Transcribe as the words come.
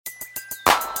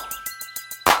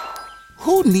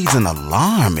Who needs an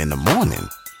alarm in the morning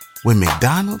when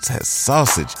McDonald's has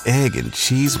sausage, egg, and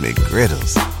cheese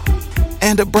McGriddles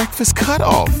and a breakfast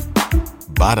cutoff?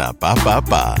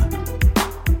 Ba-da-ba-ba-ba.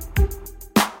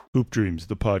 Hoop Dreams,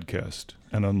 the podcast,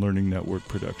 an Unlearning Network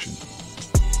production.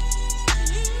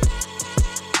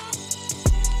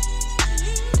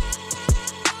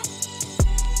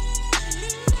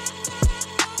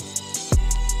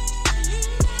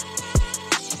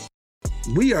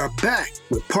 We are back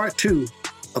with part 2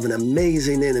 of an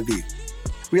amazing interview.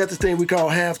 We got this thing we call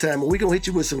halftime, and we're going to hit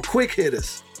you with some quick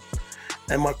hitters.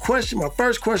 And my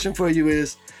first question for you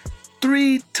is,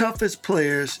 3 toughest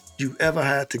players you ever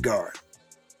had to guard.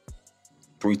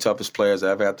 3 toughest players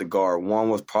I ever had to guard. 1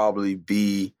 would probably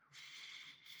be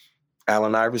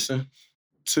Allen Iverson.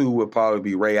 2 would probably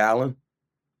be Ray Allen.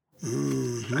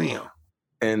 Damn.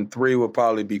 And 3 would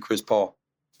probably be Chris Paul.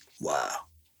 Wow.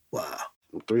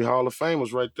 3 Hall of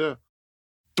Famers right there.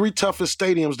 3 toughest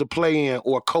stadiums to play in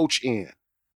or coach in.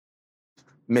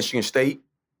 Michigan State.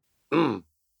 Mm.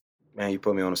 Man, you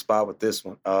put me on the spot with this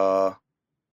one.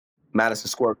 Madison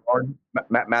Square Garden.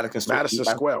 Madison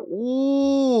Square.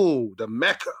 Ooh, the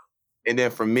Mecca. And then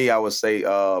for me, I would say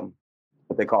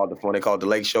what they call it the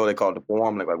Lake Show. They call it the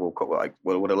Forum. Like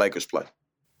where the Lakers play.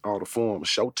 Oh, the Forum,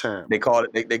 Showtime. They called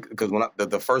it because when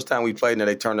the first time we played,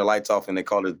 they turned the lights off and they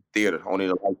called it theater. Only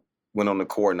the lights went on the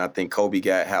court, and I think Kobe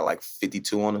had like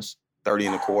 52 on us, 30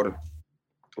 in the quarter.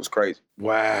 It was crazy.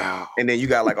 Wow. And then you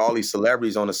got like all these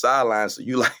celebrities on the sidelines. So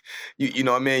you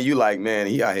know what I mean? You like, man,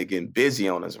 he out here getting busy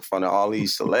on us in front of all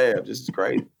these celebs. This is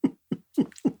crazy.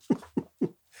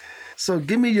 So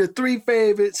give me your 3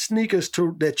 favorite sneakers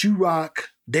that you rock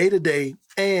day to day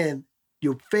and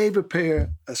your favorite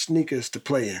pair of sneakers to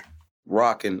play in.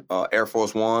 Rocking Air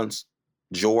Force Ones,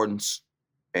 Jordans,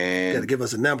 and you gotta give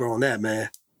us a number on that, man.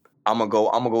 I'm gonna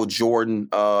go Jordan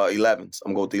 11s.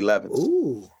 I'm gonna go with the 11s.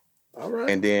 Ooh, all right.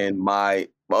 And then my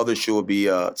other shoe would be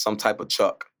some type of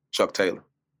Chuck Taylor.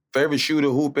 Favorite shoe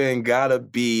to hoop in gotta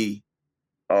be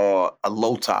a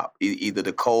low top, either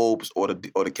the Cobes or the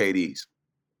KDs.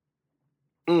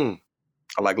 I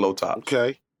like low tops.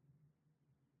 Okay.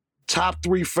 Top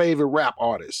 3 favorite rap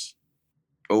artists.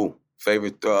 Oh,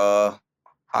 favorite. I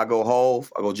go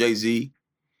Hov. I go Jay-Z.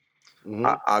 Mm-hmm.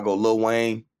 I go Lil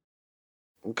Wayne.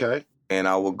 Okay. And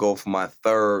I will go for my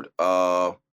 3rd,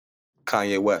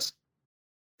 Kanye West.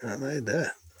 I like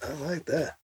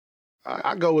that.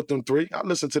 I go with them 3. I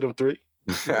listen to them 3.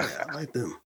 Yeah, I like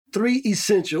them. 3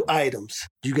 essential items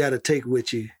you got to take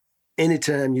with you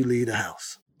anytime you leave the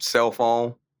house. Cell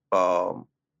phone,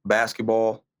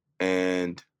 basketball,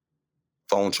 and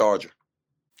phone charger.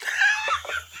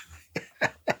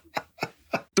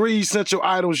 3 essential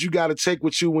items you got to take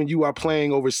with you when you are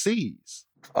playing overseas.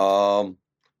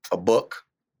 A book.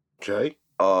 Okay.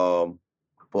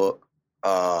 Book.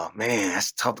 Man,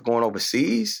 that's tough going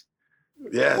overseas.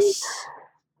 Yes.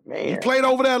 Man. You played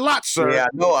over there a lot, sir. Yeah,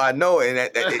 I know. And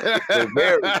it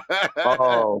varies.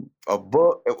 A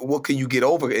book, what can you get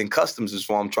over in customs is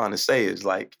what I'm trying to say. Is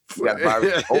like, you got to buy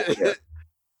over there.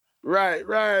 Right.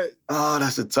 Oh,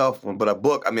 that's a tough one. But a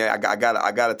book, I mean, I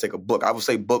gotta take a book. I would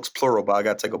say books plural, but I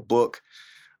gotta take a book.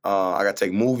 I gotta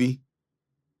take movie.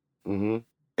 Mm-hmm.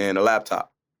 And a laptop.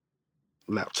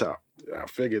 Yeah, I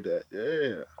figured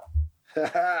that.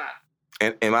 Yeah.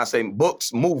 And I say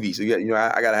books, movies.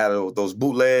 I gotta have those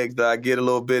bootlegs that I get a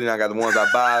little bit, and I got the ones I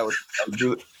buy.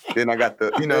 Then I got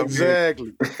the,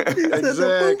 exactly.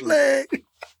 Bootleg.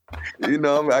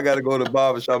 I gotta go to the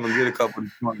barbershop and get a couple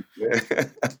of money.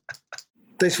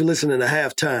 Thanks for listening to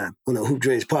Halftime on the Hoop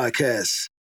Dreams podcast.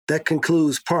 That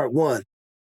concludes part 1.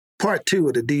 Part 2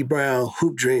 of the Dee Brown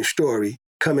Hoop Dreams story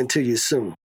coming to you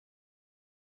soon.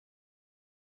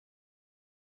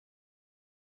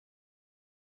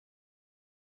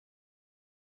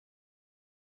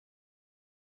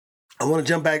 I want to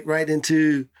jump back right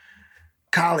into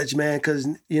college, man, because,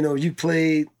 you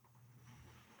played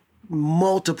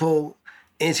multiple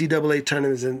NCAA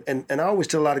tournaments, and I always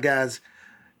tell a lot of guys,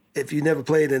 if you never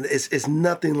played, and it's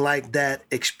nothing like that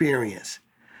experience.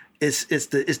 It's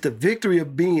the victory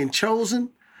of being chosen,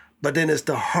 but then it's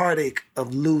the heartache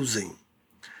of losing.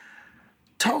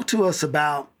 Talk to us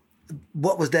about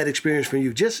what was that experience for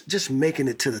you, just making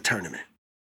it to the tournament.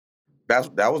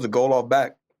 That was the goal off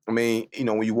back. I mean,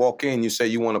 when you walk in, you say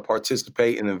you want to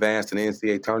participate and advance in the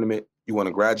NCAA tournament. You want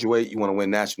to graduate. You want to win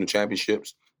national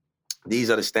championships. These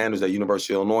are the standards at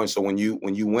University of Illinois. So when you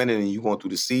win it and you going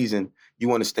through the season,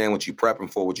 you understand what you're prepping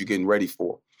for, what you're getting ready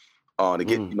for. To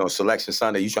get selection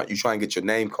Sunday, you try and get your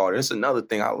name card. And it's another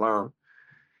thing I learned.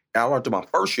 And I learned through my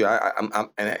first year,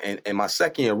 and my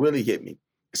second year really hit me.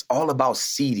 It's all about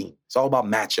seeding. It's all about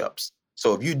matchups.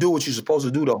 So if you do what you're supposed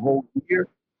to do the whole year,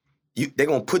 they're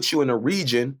gonna put you in a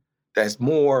region that's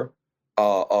more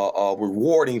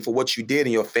rewarding for what you did,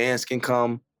 and your fans can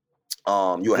come.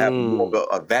 You'll have more of an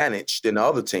advantage than the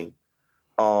other team.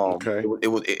 Okay. It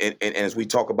was, and as we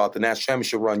talk about the national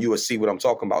championship run, you will see what I'm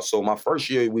talking about. So my first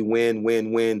year, we win,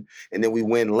 and then we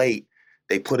win late.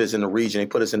 They put us in the region. They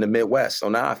put us in the Midwest. So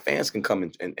now our fans can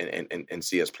come and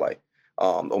see us play,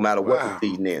 no matter what the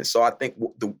season is. So I think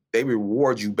they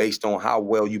reward you based on how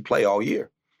well you play all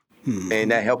year, and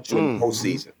that helps you in the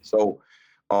postseason. So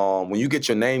when you get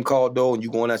your name called, though, and you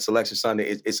go on that selection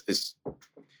Sunday, it's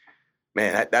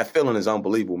man, that feeling is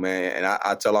unbelievable, man. And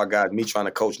I tell our guys, me trying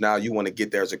to coach now, you want to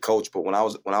get there as a coach, but when I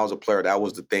was a player, that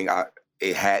was the thing.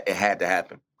 It had to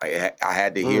happen. Like I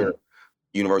had to hear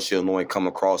University of Illinois come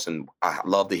across, and I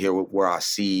love to hear where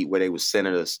they were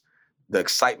sending us. The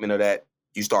excitement of that,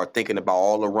 you start thinking about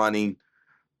all the running,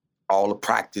 all the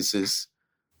practices,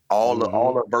 all the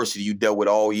adversity you dealt with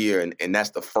all year, and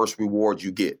that's the first reward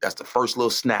you get. That's the first little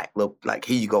snack. Like,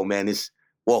 here you go, man. It's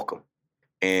welcome.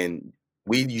 And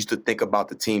we used to think about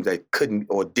the teams that couldn't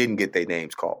or didn't get their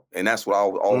names called. And that's what I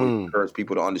always encourage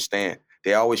people to understand.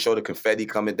 They always show the confetti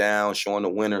coming down, showing the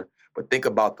winner, but think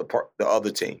about the other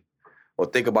team, or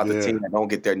think about the team that don't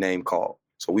get their name called.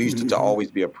 So we used to always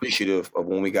be appreciative of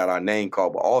when we got our name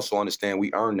called, but also understand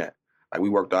we earned that. Like, we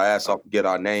worked our ass off to get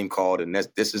our name called, and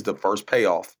this is the first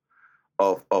payoff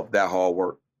of that hard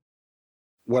work.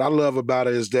 What I love about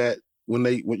it is that when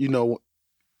they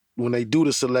do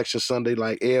the selection Sunday,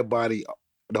 like, everybody,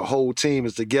 the whole team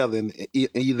is together, and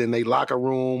either in their locker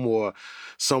room or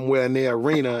somewhere in their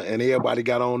arena, and everybody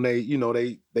got on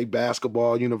they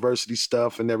basketball university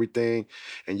stuff and everything,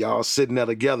 and y'all sitting there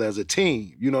together as a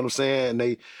team. You know what I'm saying? And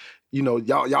they,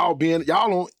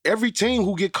 y'all on every team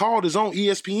who get called is on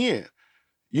ESPN.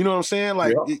 You know what I'm saying?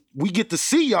 Like, we get to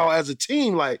see y'all as a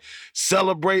team, like,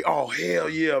 celebrate. Oh, hell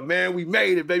yeah, man, we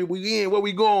made it, baby. We in. Where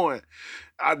we going?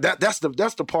 That's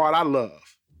the part I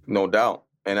love. No doubt.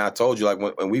 And I told you, like,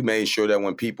 when we made sure that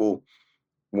when people,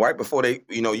 right before they,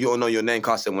 you don't know your name,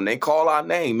 constant, when they call our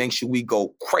name, make sure we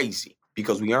go crazy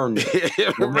because we earned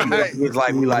it. Right. It's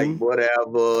like, we like,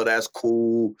 whatever, that's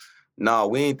cool. No,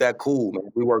 we ain't that cool,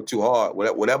 man. We work too hard.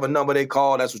 Whatever number they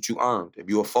call, that's what you earned. If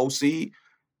you're a 4 seed,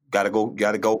 gotta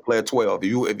go play a 12.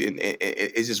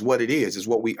 It's just what it is. It's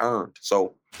what we earned.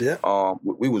 So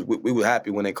we were happy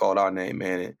when they called our name,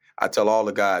 man. And I tell all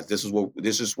the guys, this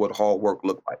is what hard work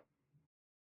looked like.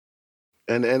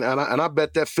 And I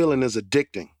bet that feeling is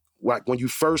addicting. Like, when you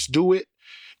first do it,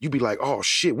 you be like, oh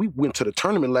shit, we went to the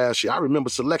tournament last year. I remember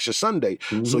Selection Sunday.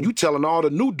 So you telling all the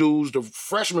new dudes, the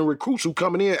freshman recruits who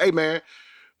coming in, hey man,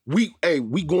 we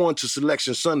going to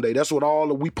Selection Sunday. That's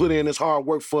what we put in this hard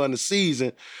work for in the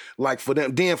season. Like, for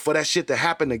them, then for that shit to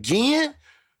happen again,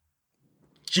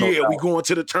 we going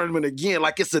to the tournament again.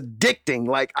 Like, it's addicting.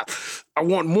 Like, I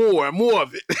want more and more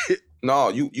of it. No,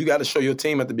 you got to show your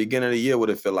team at the beginning of the year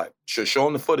what it feel like. Show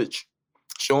them the footage.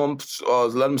 Show them,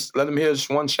 let them hear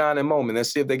one shining moment.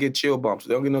 Let's see if they get chill bumps. If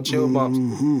they don't get no chill bumps,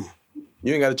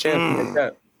 you ain't got a chance to get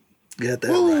that. Get that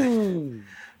right.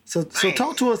 So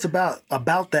talk to us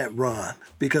about that run,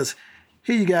 because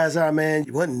here you guys are, man.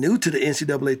 You wasn't new to the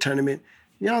NCAA tournament.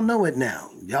 Y'all know it now.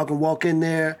 Y'all can walk in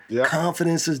there. Yep.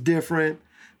 Confidence is different.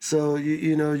 So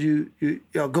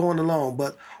y'all going along.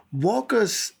 But walk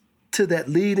us to that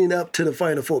leading up to the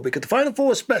Final Four, because the Final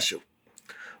Four is special.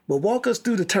 But walk us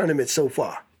through the tournament so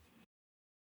far.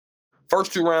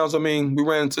 First 2 rounds, I mean, we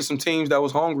ran into some teams that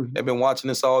was hungry. They've been watching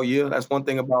us all year. That's one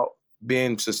thing about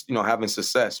being, having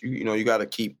success. You got to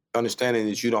keep understanding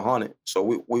that you don't hunt it.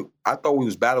 So I thought we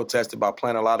was battle tested by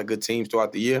playing a lot of good teams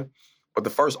throughout the year. But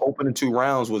the first opening 2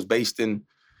 rounds was based in,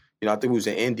 I think it was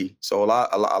in Indy. So a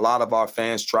lot of our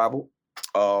fans traveled.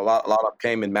 A lot of them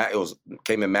came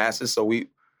in masses. So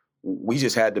we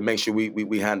just had to make sure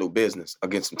we handle business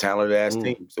against some talented ass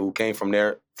teams who came from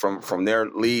their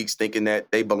leagues thinking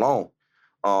that they belong.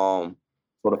 So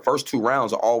the first 2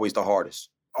 rounds are always the hardest.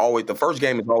 Always, the first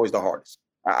game is always the hardest.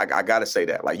 I gotta say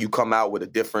that. Like, you come out with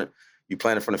you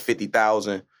playing in front of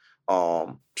 50,000.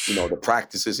 The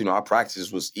practices, our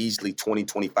practices was easily 20,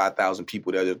 25,000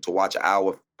 people there to watch an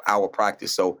hour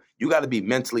practice. So you got to be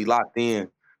mentally locked in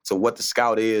to what the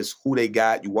scout is, who they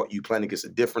got, you playing against a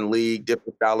different league,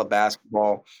 different style of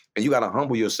basketball, and you got to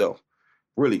humble yourself.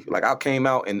 Really, like, I came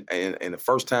out and the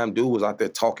first time dude was out there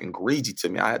talking greasy to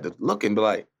me. I had to look and be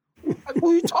like, who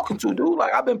are you talking to, dude?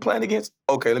 Like, I've been playing against.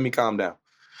 Okay, let me calm down.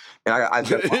 And I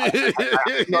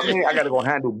got to go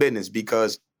handle business,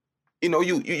 because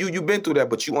you've been through that,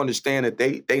 but you understand that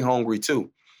they hungry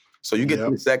too. So you get to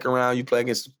the second round, you play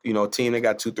against a team that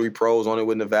got 2-3 pros on it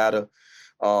with Nevada.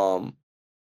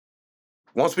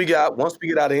 Once we get out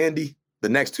of Indy, the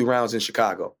next 2 rounds in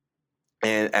Chicago.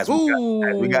 And as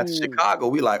we got to Chicago,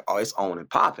 we like, oh, it's on and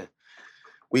popping.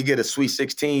 We get a Sweet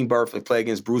 16 berth to play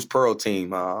against Bruce Pearl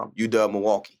team, UW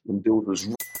Milwaukee. Them dudes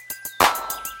was.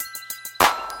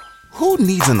 Who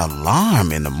needs an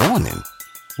alarm in the morning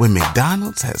when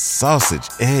McDonald's has sausage,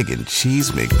 egg, and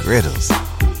cheese McGriddles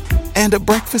and a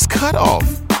breakfast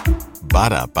cutoff?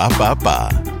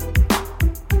 Ba-da-ba-ba-ba.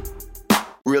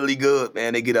 Really good,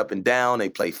 man. They get up and down. They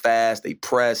play fast. They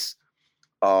press.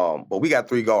 But we got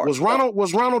 3 guards.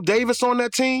 Was Ronald Davis on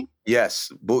that team?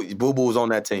 Yes. Boo was on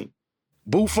that team.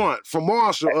 Boo Font from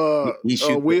Marshall. He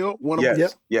shoots. Will.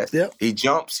 Yes. He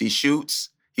jumps. He shoots.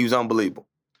 He was unbelievable.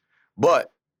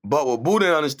 But what Boo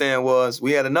didn't understand was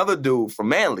we had another dude from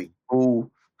Manly who,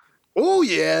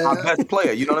 our best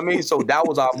player. You know what I mean? So that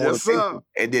was our motivation.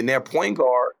 And then their point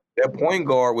guard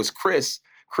was Chris.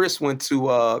 Chris went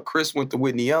to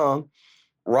Whitney Young.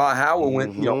 Rod Howard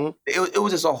went. You know, it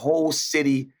was just a whole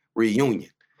city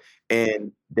reunion,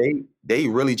 and they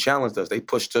really challenged us. They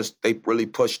pushed us. They really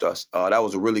pushed us. That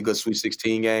was a really good Sweet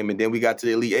 16 game, and then we got to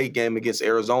the Elite 8 game against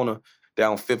Arizona,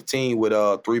 down 15 with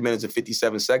 3 minutes and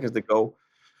 57 seconds to go.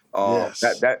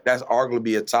 That's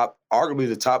arguably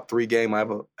the top 3 game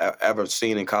I've ever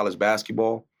seen in college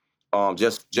basketball.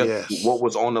 Just what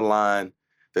was on the line,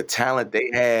 the talent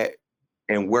they had,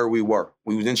 and where we were.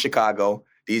 We was in Chicago.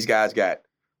 These guys got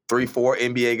 3-4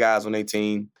 NBA guys on their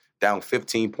team, down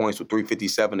 15 points with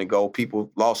 3:57 to go.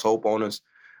 People lost hope on us.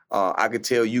 I could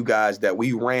tell you guys that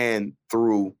we ran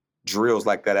through drills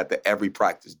like that at every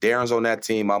practice. Deron's on that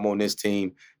team. I'm on this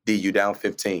team. D, you down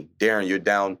 15. Deron, you're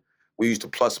down. We used to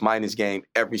plus-minus game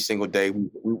every single day.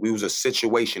 We was a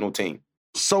situational team.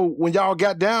 So when y'all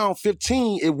got down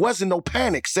 15, it wasn't no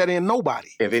panic set in nobody.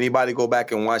 If anybody go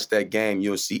back and watch that game,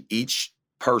 you'll see each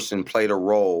person played a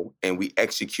role and we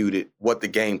executed what the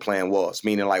game plan was.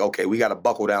 Meaning like, okay, we got to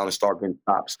buckle down and start getting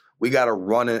stops. We got to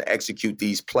run and execute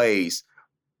these plays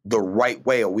the right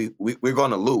way or we're going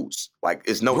to lose. Like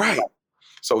it's no right.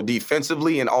 So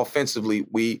defensively and offensively,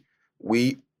 we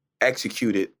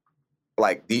executed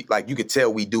like you could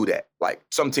tell we do that. Like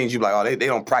some teams you be like, oh, they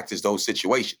don't practice those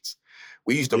situations.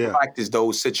 We used to practice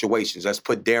those situations. Let's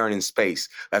put Deron in space.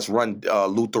 Let's run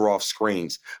Luther off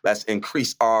screens. Let's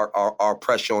increase our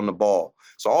pressure on the ball.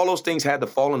 So all those things had to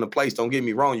fall into place. Don't get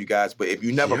me wrong, you guys. But if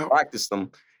you never practice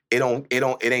them, it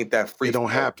ain't that free. It don't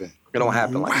happen. It don't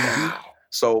happen like that.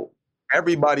 So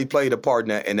everybody played a part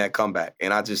in that comeback.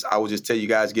 And I would just tell you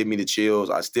guys, give me the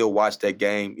chills. I still watch that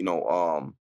game. You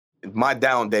know, my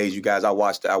down days, you guys, I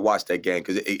watch that game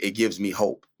because it gives me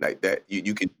hope like that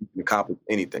you can accomplish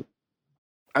anything.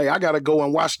 Hey, I got to go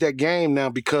and watch that game now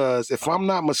because if I'm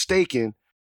not mistaken,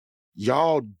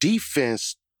 y'all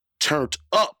defense turned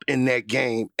up in that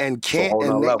game and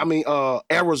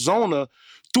Arizona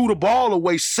threw the ball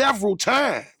away several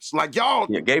times. Like y'all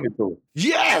gave it to them.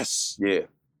 Yes. Yeah.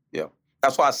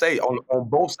 That's why I say on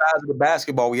both sides of the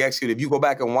basketball, we executed. If you go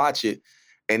back and watch it,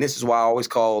 and this is why I always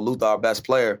call Luther our best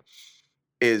player,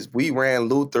 is we ran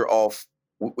Luther off.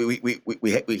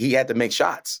 He had to make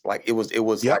shots. Like it was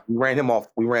like we ran him off.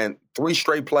 We ran 3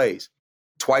 straight plays,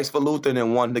 twice for Luther and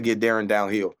then 1 to get Deron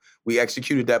downhill. We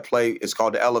executed that play. It's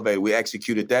called the elevator. We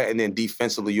executed that, and then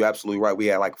defensively, you're absolutely right. We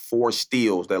had like 4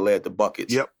 steals that led to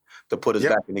buckets to put us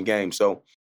back in the game. So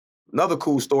another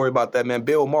cool story about that, man.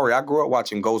 Bill Murray. I grew up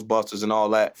watching Ghostbusters and all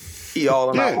that. He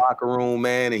all in our locker room,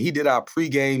 man, and he did our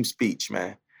pregame speech,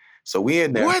 man. So we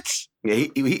in there. What? Yeah,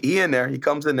 he in there. He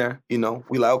comes in there. You know,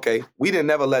 we like, okay. We didn't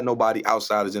never let nobody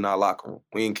outsiders in our locker room.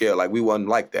 We didn't care. Like we wasn't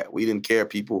like that. We didn't care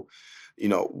people, you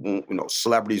know,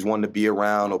 celebrities wanted to be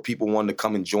around or people wanted to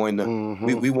come and join them.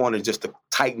 We wanted just the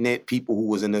tight knit people who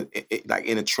was in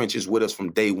the trenches with us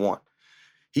from day one.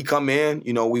 He come in,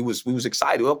 you know, we was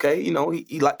excited. Okay, you know,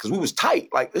 he like because we was tight.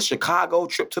 Like this Chicago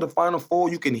trip to the Final Four,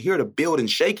 you can hear the building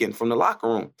shaking from the locker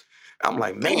room. I'm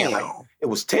like, man, like, it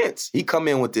was tense. He come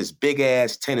in with this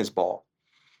big-ass tennis ball,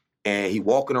 and he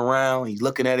walking around, he's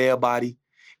looking at everybody,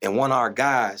 and one of our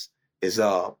guys is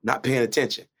not paying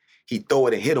attention. He throw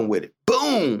it and hit him with it.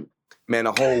 Boom! Man,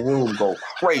 the whole room go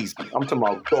crazy. I'm talking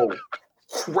about go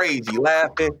crazy,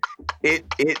 laughing.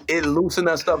 It loosened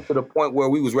us up to the point where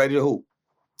we was ready to hoop.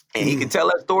 And he can tell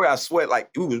that story. I swear, like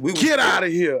we was get out of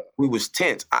here. We was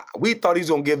tense. We thought he was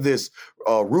gonna give this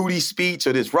Rudy speech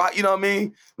or this rock. You know what I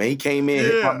mean? Man, he came in,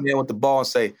 he come in with the ball and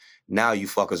say, "Now you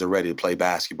fuckers are ready to play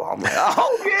basketball." I'm like,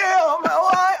 "Oh yeah!" I'm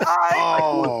like,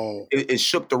 "All right." Like, it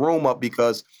shook the room up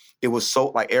because it was so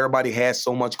like everybody had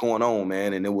so much going on,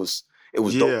 man, and it was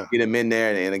dope to get him in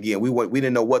there. And again, we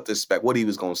didn't know what to expect, what he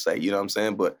was gonna say. You know what I'm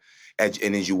saying? But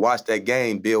And as you watch that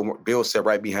game, Bill sat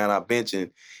right behind our bench, and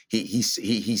he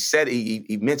said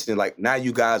he mentioned it like, now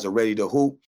you guys are ready to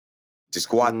hoop. Just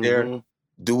go out there,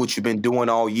 do what you've been doing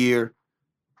all year.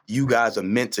 You guys are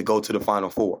meant to go to the Final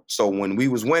Four. So when we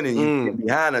was winning, you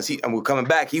behind us, and we're coming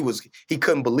back, he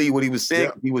couldn't believe what he was saying.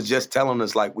 Yep. He was just telling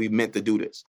us like we meant to do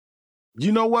this.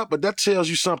 You know what? But that tells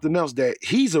you something else, that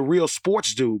he's a real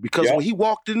sports dude, because when he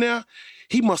walked in there,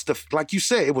 he must have, like you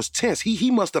said, it was tense.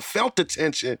 He must have felt the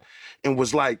tension and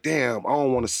was like, damn, I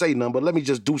don't want to say nothing, but let me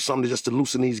just do something just to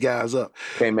loosen these guys up.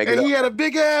 Can't make it and up. He had a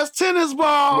big-ass tennis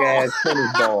ball. Yeah,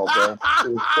 tennis ball, bro.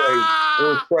 It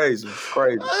was crazy.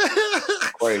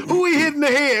 Who he hit in the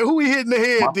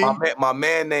head, D? My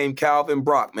man named Calvin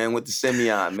Brock, man, with the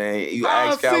Simeon, man. You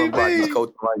ask Calvin Brock, he's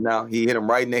coaching right now. He hit him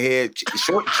right in the head.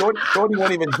 Shorty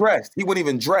wasn't even dressed. He wasn't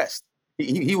even dressed.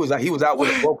 He was out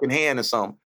with a broken hand or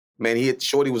something. Man,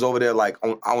 Shorty was over there like,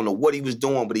 I don't know what he was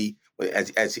doing, but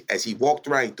as he walked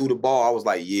around, he threw the ball. I was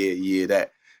like, yeah, that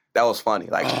was funny.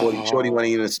 Like Shorty wasn't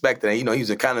even expecting it. You know, he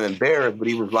was kind of embarrassed, but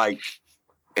he was like,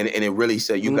 and it really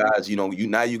said, you guys, you know,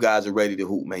 now you guys are ready to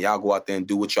hoop, man. Y'all go out there and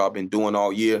do what y'all been doing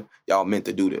all year. Y'all meant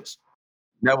to do this.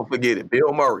 Never forget it.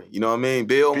 Bill Murray, you know what I mean?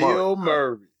 Bill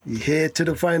Murray. You head to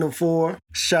the Final Four.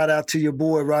 Shout out to your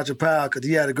boy Roger Powell, because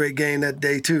he had a great game that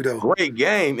day too, though. Great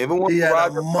game. If it wasn't he had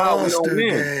Roger a Powell, we don't monster win.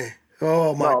 game.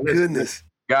 Oh my goodness.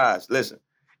 Guys, listen.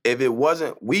 If it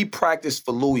wasn't, we practiced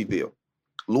for Louisville.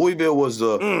 Louisville was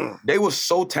they were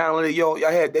so talented, yo.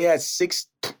 They had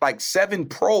 7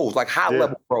 pros, like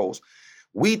high-level pros.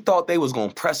 We thought they was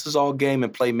gonna press us all game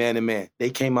and play man-to-man. They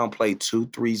came out and played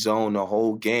 2-3 zone the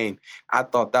whole game. I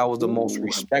thought that was the most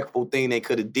respectful thing they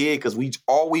could have did, because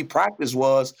all we practiced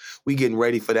was we getting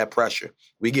ready for that pressure.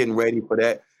 We getting ready for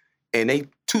that. And they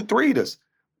 2-3'd us.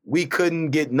 We couldn't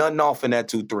get nothing off in that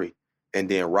 2-3. And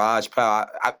then Raj Powell,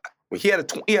 he had a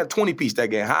 20-piece that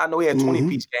game. How I know he had a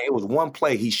 20-piece game? It was one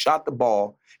play. He shot the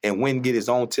ball and went and get his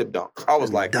own tip dunk. I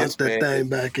was like, this man thing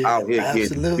back in. Out here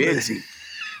getting busy.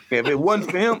 If it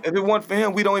wasn't for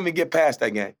him, we don't even get past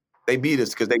that game. They beat us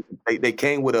because they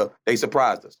came they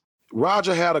surprised us.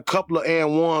 Roger had a couple of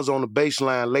and ones on the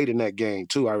baseline late in that game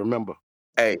too, I remember.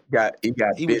 Hey,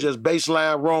 he was just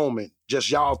baseline roaming.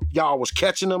 Just y'all was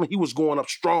catching him. He was going up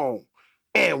strong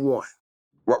and one.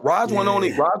 Raj wasn't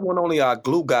only our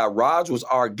glue guy. Raj was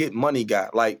our get money guy.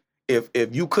 Like if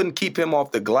you couldn't keep him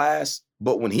off the glass,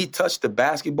 but when he touched the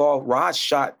basketball, Raj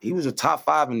shot. He was a top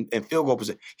 5 in field goal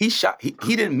position. He shot. He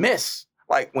didn't miss.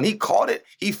 Like when he caught it,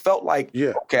 he felt like,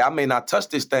 okay, I may not touch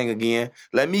this thing again.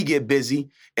 Let me get busy,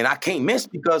 and I can't miss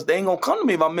because they ain't gonna come to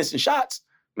me if I'm missing shots.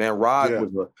 Man,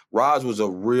 Raj was a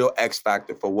real X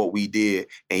factor for what we did,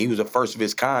 and he was the first of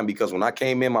his kind, because when I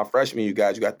came in my freshman, you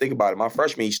got to think about it. My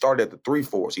freshman, he started at the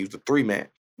 3-4, so he was the 3-man.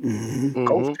 Mm-hmm.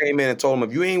 Coach came in and told him,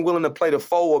 if you ain't willing to play the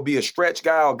 4 or be a stretch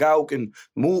guy or a guy who can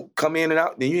move, come in and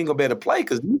out, then you ain't gonna be able to play,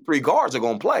 because these 3 guards are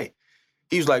gonna play.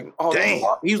 He was like, oh, dang.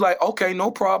 He was like, okay,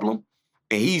 no problem.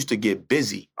 And he used to get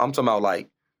busy. I'm talking about like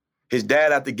his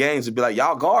dad at the games would be like,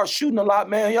 y'all guards shooting a lot,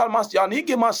 man. Y'all need to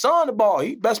give my son the ball.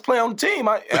 He best player on the team.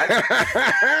 I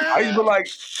used to be like,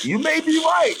 you may be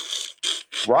right.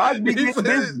 Raj be getting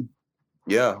busy.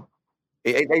 Yeah.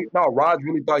 No, Raj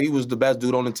really thought he was the best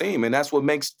dude on the team, and that's what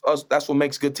makes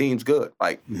good teams good.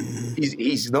 Like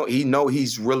he know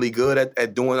he's really good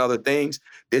at doing other things.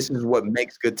 This is what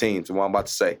makes good teams. And what I'm about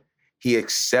to say, he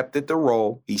accepted the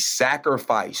role. He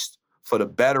sacrificed for the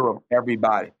better of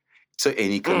everybody. And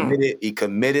he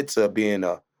committed to being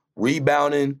a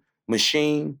rebounding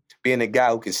machine, being a guy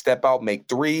who can step out, make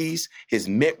threes. His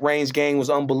mid-range game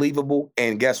was unbelievable.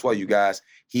 And guess what, you guys?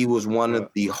 He was one of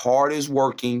the hardest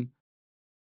working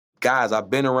guys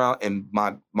I've been around, and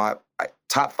my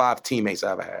top 5 teammates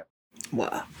I ever had.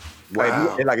 Wow.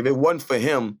 Like if it wasn't for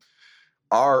him,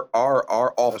 our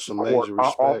off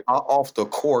the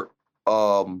court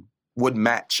would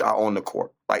match our on the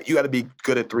court. Like you got to be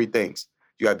good at 3 things.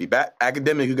 You got to be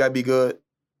academic. You got to be good,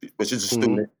 which is a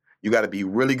student. You got to be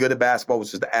really good at basketball,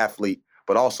 which is the athlete.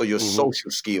 But also your social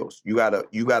skills. You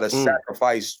gotta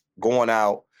sacrifice going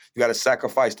out. You got to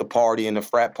sacrifice the party and the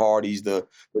frat parties, the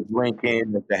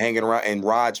drinking, the hanging around. And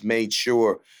Raj made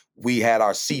sure we had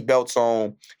our seatbelts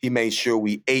on. He made sure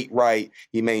we ate right.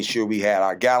 He made sure we had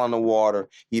our gallon of water.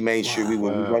 He made sure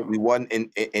we wasn't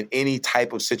in any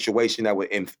type of situation that would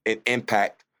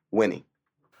impact winning.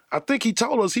 I think he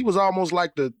told us he was almost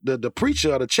like the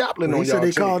preacher or the chaplain on y'all team.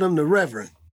 He said they called him the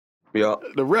Reverend. Yeah,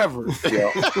 the Reverend. Yeah.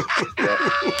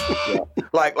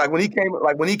 Like when he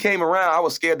came around, I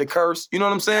was scared to curse. You know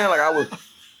what I'm saying? Like I was.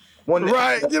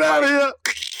 Get out of here.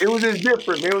 It was just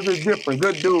different.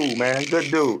 Good dude, man.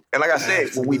 Good dude. And like I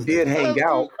said, when we did hang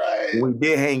out, When we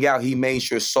did hang out, he made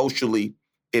sure socially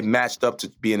it matched up to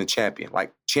being a champion,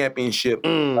 like championship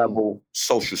level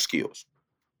social skills.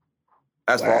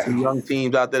 That's for all the young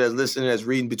teams out there that's listening, that's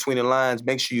reading between the lines.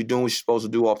 Make sure you're doing what you're supposed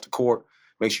to do off the court.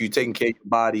 Make sure you're taking care of your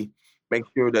body. Make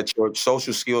sure that your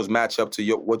social skills match up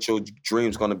to what your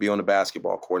dream's going to be on the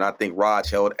basketball court. And I think Raj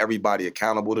held everybody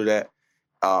accountable to that.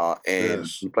 And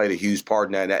he played a huge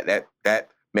part in that. That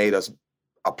made us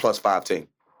a +5 team.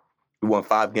 We won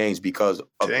 5 games because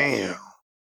of Damn.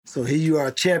 So here you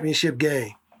are, championship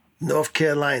game, North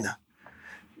Carolina.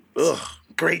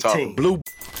 Great Tough. team. Blue.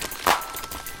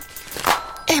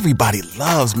 Everybody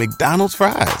loves McDonald's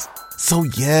fries. So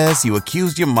yes, you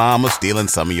accused your mom of stealing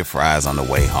some of your fries on the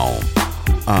way home.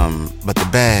 But the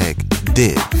bag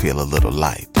did feel a little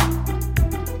light.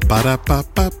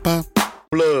 Ba-da-ba-ba-ba.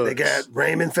 Bloods. They got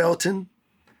Raymond Felton,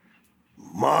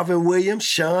 Marvin Williams,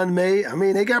 Sean May. I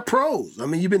mean, they got pros. I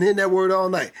mean, you've been hitting that word all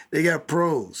night. They got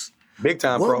pros. Big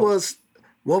time What pros.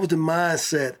 was the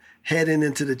mindset heading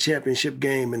into the championship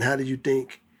game, and how did you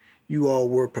think you all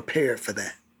were prepared for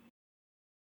that?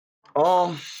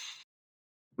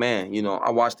 Man,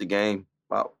 I watched the game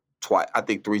about twice, I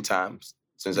think 3 times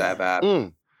since I have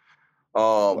happened.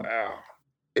 Wow.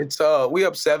 It's we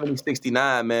up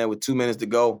 70-69, man, with 2 minutes to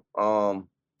go.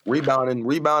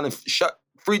 Rebounding,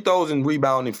 free throws and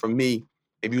rebounding for me.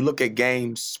 If you look at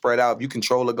games spread out, if you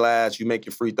control the glass, you make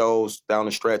your free throws down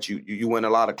the stretch, you win a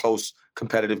lot of close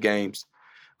competitive games.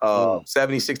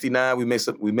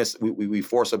 70-69, we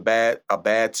force a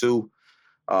bad 2.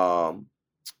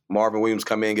 Marvin Williams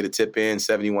come in, get a tip in,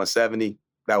 71-70.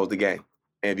 That was the game.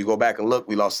 And if you go back and look,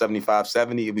 we lost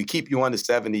 75-70. If we keep you under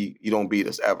 70, you don't beat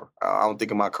us ever. I don't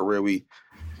think in my career if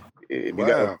you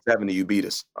got 70, you beat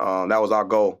us. That was our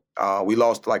goal. We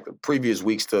lost like the previous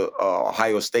weeks to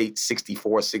Ohio State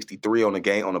 64-63 on the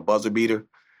game, on a buzzer beater.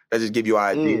 That just give you an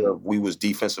idea of we was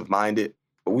defensive minded.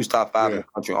 But we was top 5 in the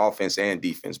country in offense and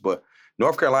defense. But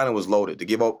North Carolina was loaded. To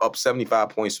give up 75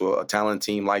 points to a talented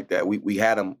team like that, we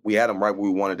had them right where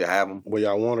we wanted to have them. Where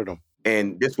y'all wanted them.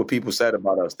 And this is what people said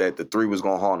about us, that the 3 was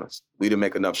going to haunt us. We didn't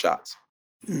make enough shots.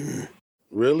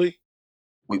 Really?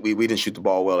 We didn't shoot the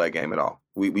ball well that game at all.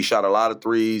 We shot a lot of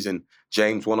 3s, and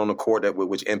James went on the court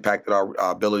which impacted our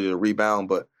ability to rebound,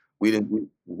 but we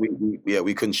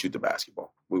couldn't shoot the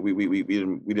basketball. We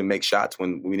didn't make shots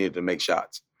when we needed to make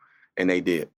shots, and they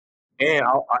did. And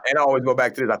I always go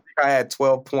back to this. I think I had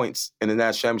 12 points in the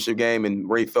national championship game, and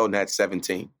Ray Felton had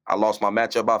 17. I lost my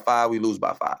matchup by 5. We lose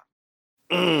by 5.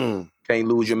 Can't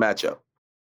lose your matchup.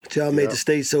 But y'all made the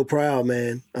state so proud,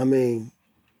 man. I mean,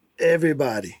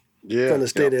 everybody from the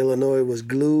state of Illinois was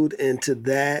glued into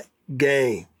that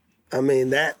game. I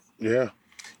mean, you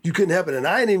couldn't help it. And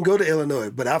I didn't even go to Illinois,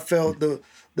 but I felt the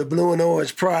blue and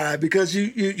orange pride because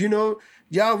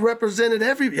y'all represented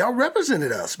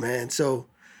us, man. So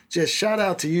just shout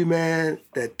out to you, man.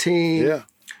 That team,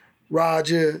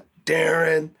 Roger,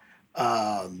 Deron,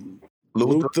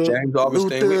 Luther, James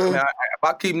Augustine. If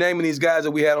I keep naming these guys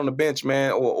that we had on the bench,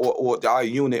 man, or our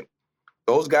unit,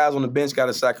 those guys on the bench got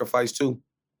to sacrifice too,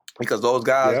 because those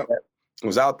guys that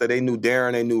was out there, they knew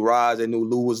Deron, they knew Raj, they knew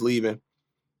Lou was leaving.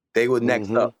 They were next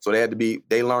up, so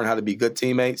they learned how to be good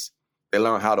teammates. They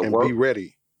learned how to work, be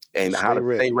ready, and how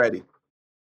to stay ready.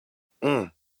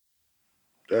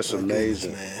 That's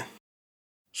amazing, man.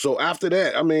 So after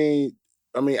that, I mean,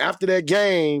 after that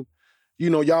game,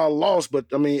 y'all lost, but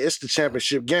I mean, it's the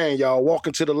championship game. Y'all walk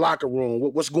into the locker room.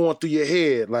 What's going through your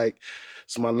head? Like,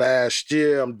 it's my last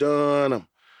year. I'm done.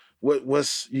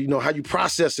 What's how you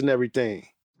processing everything?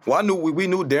 Well, we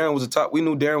knew Deron was we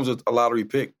knew Deron was a lottery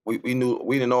pick. We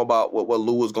didn't know about what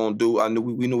Lou was going to do.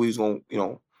 We knew he was going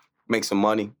to make some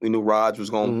money. We knew Raj was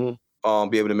going to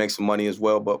be able to make some money as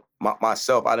well. But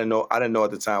myself, I didn't know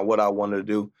at the time what I wanted to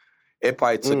do. It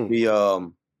probably took me.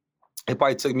 It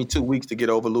probably took me 2 weeks to get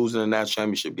over losing the national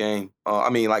championship game.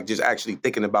 Just actually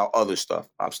thinking about other stuff.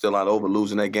 I'm still not over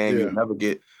losing that game. You'll never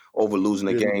get over losing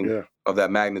a game of that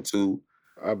magnitude.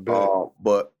 I bet.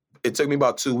 But it took me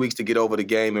about 2 weeks to get over the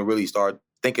game and really start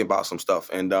thinking about some stuff.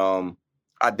 And I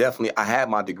had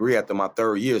my degree after my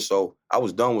 3rd year, so I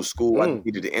was done with school. I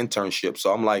needed an internship.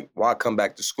 So I'm like, why come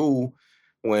back to school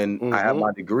when I have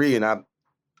my degree and I'm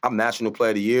National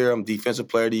Player of the Year, I'm Defensive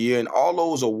Player of the Year, and all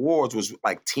those awards was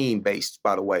like team-based,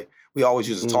 by the way. We always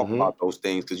used to talk about those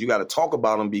things because you got to talk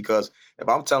about them, because if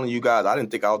I'm telling you guys I didn't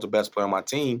think I was the best player on my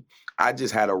team, I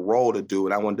just had a role to do,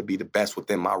 and I wanted to be the best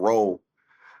within my role.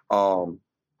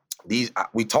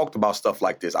 We talked about stuff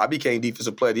like this. I became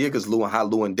Defensive Player of the Year because how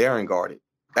Lou and Deron guarded.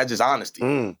 That's just honesty.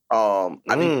 I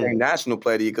became National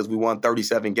Player of the Year because we won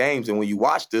 37 games, and when you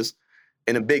watch this,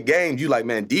 in the big games, you like,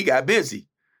 man, D got busy.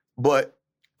 But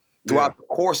throughout the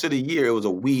course of the year, it was a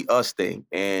we-us thing.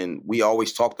 And we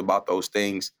always talked about those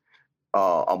things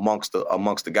amongst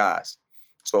the guys.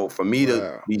 So for me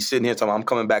to be sitting here talking, I'm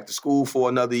coming back to school for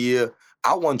another year,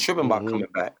 I wasn't tripping about coming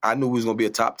back. I knew we was going to be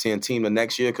a top 10 team the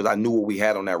next year because I knew what we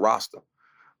had on that roster.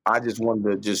 I just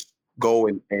wanted to just go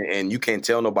and you can't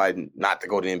tell nobody not to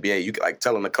go to the NBA. You can like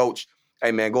telling the coach,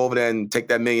 hey man, go over there and take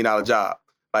that $1 million job.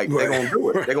 Like they're gonna do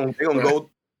it.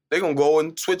 They're gonna go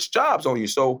and switch jobs on you.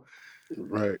 So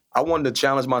I wanted to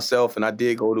challenge myself, and I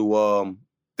did go to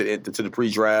the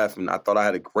pre-draft, and I thought I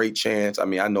had a great chance. I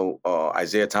mean, I know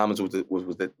Isaiah Thomas he was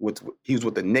with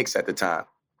the Knicks at the time,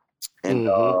 and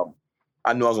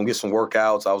I knew I was gonna get some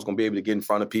workouts. I was gonna be able to get in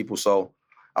front of people. So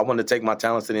I wanted to take my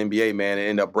talents to the NBA, man, and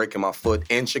end up breaking my foot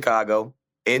in Chicago,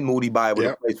 in Moody Bible,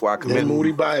 the place where I committed. In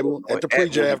Moody Bible, at the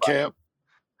pre-draft camp.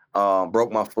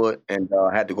 Broke my foot and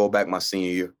had to go back my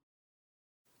senior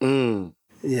year.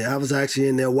 Yeah, I was actually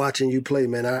in there watching you play,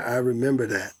 man. I remember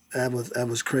that. That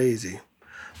was crazy.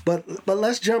 But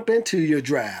let's jump into your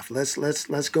draft.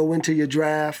 Let's go into your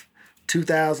draft,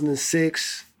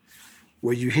 2006.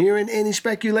 Were you hearing any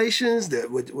speculations that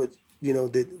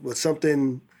was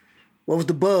something? What was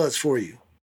the buzz for you?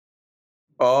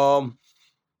 You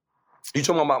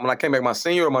talking about when I came back my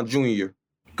senior or my junior year?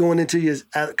 Going into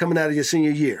coming out of your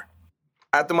senior year.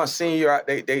 After my senior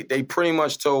year, they pretty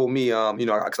much told me,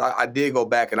 because I did go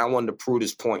back and I wanted to prove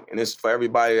this point. And this is for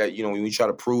everybody that, when you try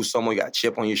to prove someone, you got a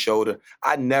chip on your shoulder.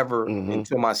 I never,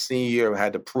 until my senior year,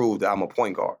 had to prove that I'm a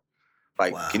point guard.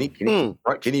 Like, wow.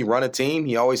 Can he run a team?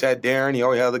 He always had Deron. He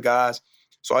always had other guys.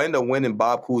 So I ended up winning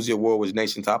Bob Cousy Award, was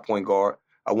nation top point guard.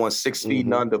 I won 6 feet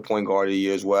and under point guard of the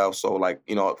year as well. So,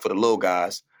 for the little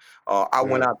guys. I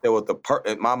went out there with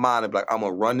in my mind of I'm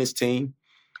gonna run this team.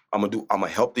 I'm gonna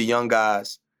help the young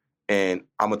guys, and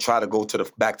I'm gonna try to go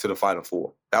back to the Final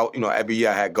Four. Every year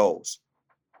I had goals.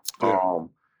 Yeah.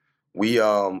 We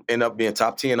ended up being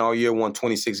top 10 all year, won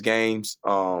 26 games.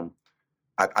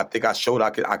 I think I showed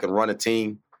I could run a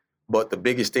team, but the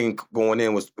biggest thing going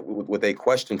in was what they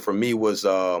questioned for me was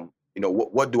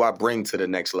what do I bring to the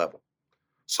next level?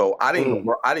 So I didn't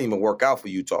even work out for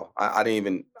Utah. I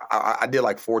did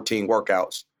like 14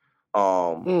 workouts.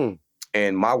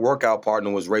 And my workout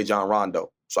partner was Ray John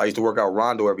Rondo. So I used to work out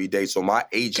Rondo every day. So my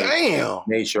agent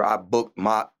made sure I booked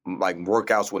my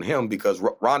workouts with him because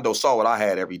Rondo saw what I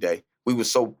had every day. We were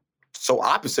so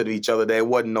opposite of each other that it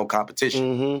wasn't no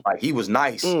competition. Like he was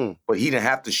nice, but he didn't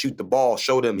have to shoot the ball,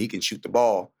 show them he can shoot the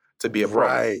ball to be a pro.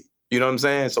 Right. You know what I'm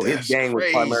saying? So his game was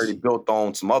primarily built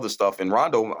on some other stuff. And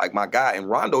Rondo, like my guy, and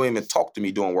Rondo even talked to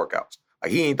me doing workouts.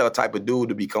 Like he ain't the type of dude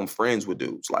to become friends with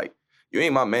dudes. Like, you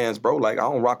ain't my mans, bro. Like, I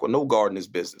don't rock with no guard in this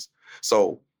business.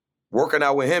 So working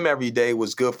out with him every day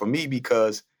was good for me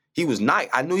because he was nice.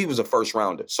 I knew he was a first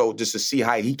rounder. So just to see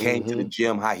how he came to the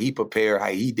gym, how he prepared, how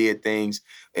he did things.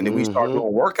 And then we started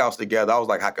doing workouts together. I was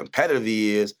like, how competitive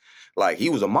he is. Like, he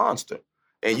was a monster.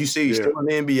 And you see, he's still in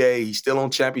the NBA. He's still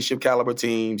on championship caliber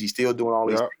teams. He's still doing all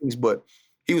these things. But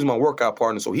he was my workout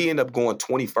partner. So he ended up going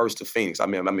 21st to Phoenix. I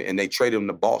mean, and they traded him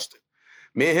to Boston.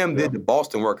 Me and him did the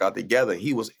Boston workout together.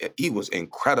 He was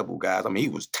incredible, guys. I mean, he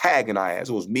was tagging our ass.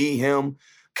 It was me, him,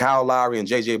 Kyle Lowry, and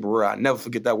J.J. Barea. I never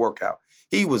forget that workout.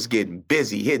 He was getting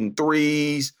busy, hitting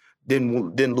threes,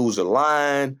 didn't lose a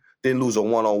line, didn't lose a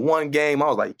one-on-one game. I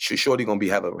was like, Shorty gonna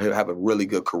have a really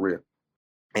good career.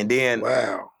 And then,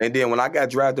 when I got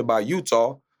drafted by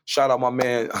Utah, shout out my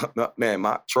man,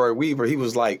 my Troy Weaver. He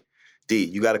was like, D,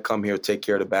 you got to come here, take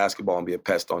care of the basketball, and be a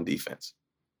pest on defense.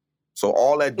 So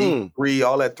all that deep three,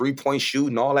 all that 3-point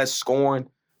shooting, all that scoring,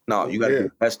 no, you got to be a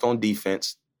pest on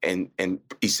defense and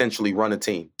essentially run a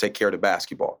team, take care of the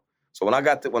basketball. So when I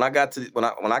got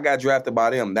drafted by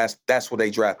them, that's what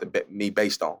they drafted me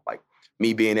based on, like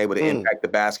me being able to impact the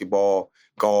basketball,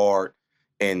 guard,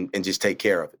 and just take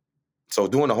care of it. So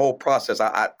during the whole process,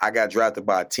 I got drafted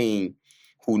by a team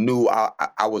who knew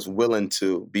I was willing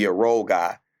to be a role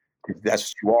guy.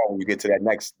 That's what you are when you get to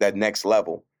that next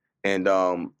level and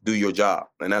do your job.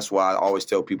 And that's why I always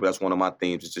tell people that's one of my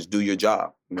themes is just do your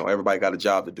job. Everybody got a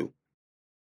job to do.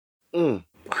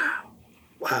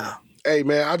 Wow. Hey,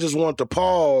 man, I just want to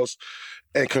pause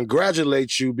and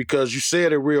congratulate you because you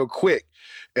said it real quick.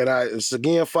 And it's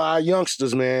again for our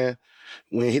youngsters, man.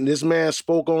 When this man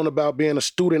spoke on about being a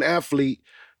student athlete,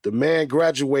 the man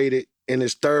graduated in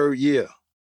his 3rd year.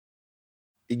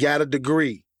 He got a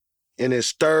degree in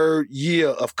his 3rd year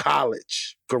of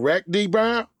college. Correct, Dee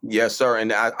Brown? Yes, sir.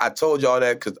 And I told y'all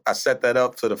that because I set that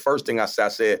up. So the first thing I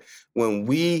said, when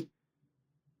we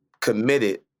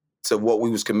committed to what we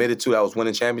was committed to, that was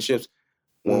winning championships,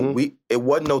 When it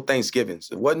wasn't no Thanksgivings,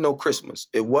 it wasn't no Christmas,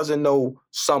 it wasn't no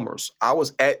summers. I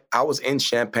was in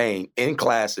Champaign, in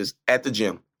classes, at the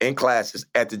gym,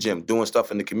 doing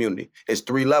stuff in the community. It's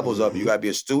 3 levels of it. You got to be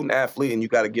a student athlete and you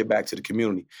got to give back to the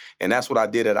community. And that's what I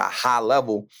did at a high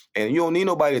level. And you don't need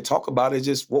nobody to talk about it. It's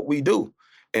just what we do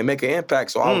and make an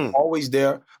impact. So I was always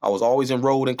there. I was always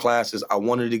enrolled in classes. I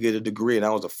wanted to get a degree, and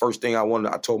that was the first thing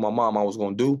I told my mom I was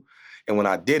going to do. And when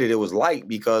I did it, it was light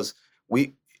because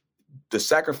the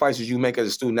sacrifices you make as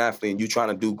a student athlete and you trying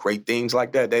to do great things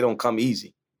like that, they don't come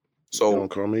easy. So,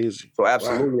 So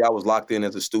absolutely, I was locked in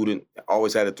as a student.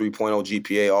 Always had a 3.0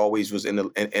 GPA. Always was in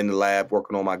the lab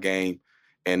working on my game,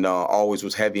 and always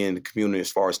was heavy in the community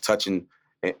as far as touching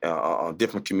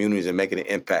different communities and making an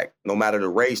impact. No matter the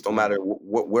race, no matter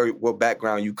what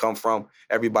background you come from,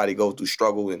 everybody goes through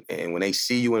struggle. And when they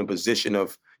see you in a position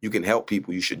of you can help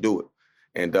people, you should do it.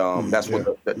 And that's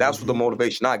what the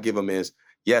motivation I give them is.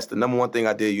 Yes, the number one thing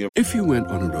I did. If you went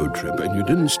on a road trip and you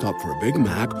didn't stop for a Big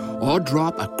Mac or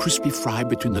drop a crispy fry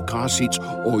between the car seats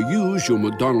or use your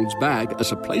McDonald's bag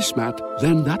as a placemat,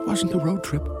 then that wasn't a road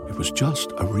trip. It was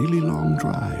just a really long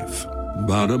drive.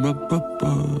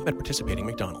 Ba-da-ba-ba-ba. At participating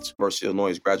McDonald's. University of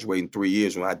Illinois graduating 3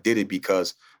 years when I did it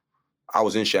because I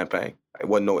was in Champaign. It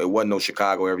wasn't no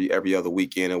Chicago every other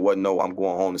weekend. It wasn't no I'm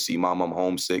going home to see mom. I'm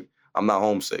homesick. I'm not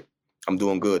homesick. I'm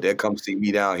doing good. They come see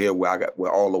me down here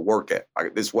where all the work at.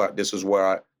 This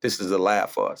is the lab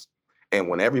for us. And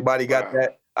when everybody got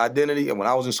that identity, and when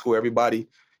I was in school, everybody,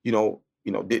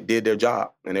 did their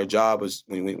job. And their job is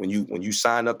when you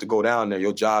sign up to go down there,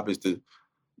 your job is to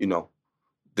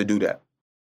do that.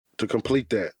 To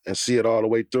complete that and see it all the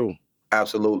way through.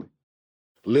 Absolutely.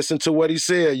 Listen to what he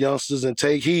said, youngsters, and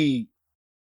take heed.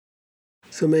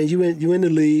 So man, you in the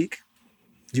league,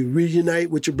 you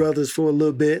reunite with your brothers for a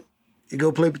little bit. You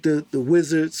go play with the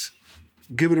Wizards,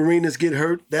 Gilbert Arenas get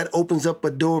hurt. That opens up a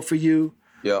door for you.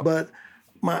 Yeah. But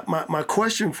my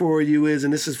question for you is,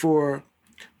 and this is for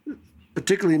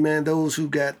particularly, man, those who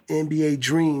got NBA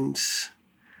dreams,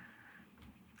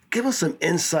 give us some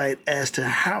insight as to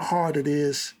how hard it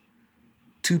is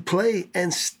to play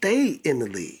and stay in the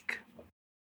league.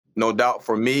 No doubt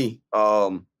for me,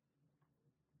 I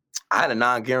had a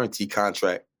non-guarantee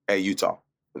contract at Utah.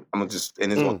 I'm just,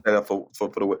 and it's going to set up for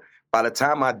the. By the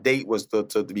time my date was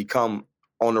to become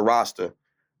on the roster,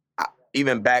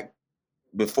 even back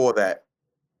before that,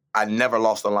 I never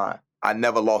lost a line. I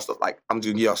never lost I'm just gonna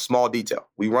give you a small detail.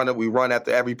 We run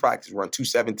after every practice. We run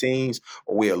 217s,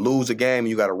 or we'll lose a game and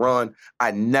you got to run.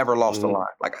 I never lost a line.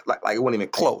 Like it wasn't even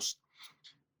close.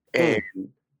 And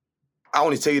I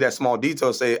only tell you that small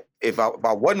detail. Say if I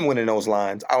wasn't winning those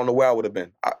lines, I don't know where I would have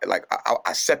been.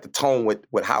 I set the tone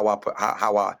with how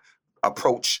I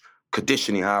approach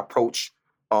conditioning, how I approach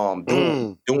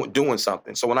doing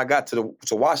something. So when I got to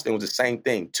Washington, it was the same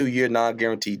thing. 2-year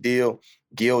non-guaranteed deal.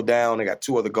 Gil down. They got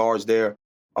 2 other guards there.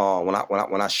 When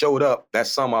I showed up that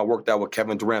summer, I worked out with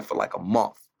Kevin Durant for like a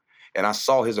month, and I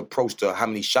saw his approach to how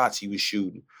many shots he was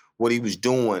shooting, what he was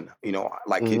doing.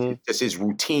 His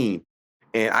routine.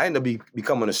 And I ended up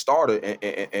becoming a starter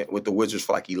with the Wizards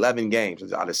for like 11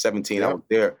 games out of 17. I was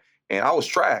there, and I was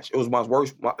trash. It was my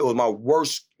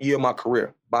worst year of my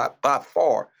career by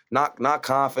far. Not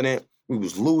confident. We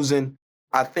was losing.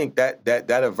 I think that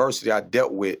adversity I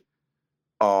dealt with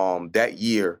that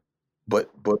year,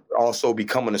 but also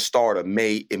becoming a starter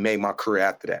made my career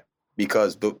after that,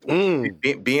 because being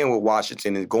with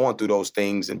Washington and going through those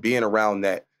things and being around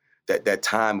that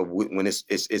time of when it's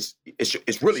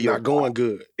really not going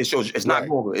good. It's not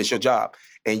going good. It's your job.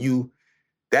 And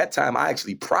that time I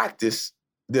actually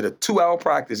did a 2-hour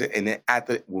practice, and then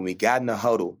when we got in the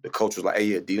huddle, the coach was like, "Hey,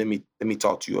 yeah, D, let me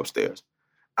talk to you upstairs."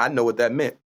 I know what that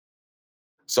meant.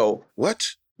 So what?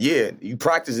 Yeah, you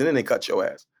practice and then they cut your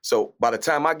ass. So by the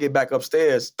time I get back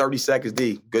upstairs, 30 seconds,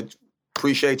 D, good,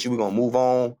 appreciate you. We're gonna move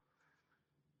on.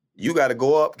 You got to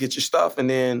go up, get your stuff, and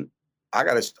then I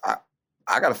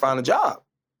gotta find a job.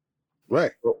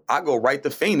 Right. So I go right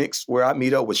to Phoenix, where I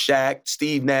meet up with Shaq,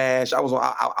 Steve Nash. I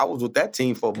was with that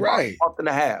team for about a month and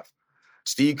a half.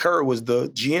 Steve Kerr was the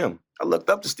GM. I looked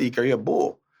up to Steve Kerr. He a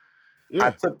bull. Yeah.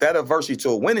 I took that adversity to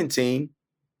a winning team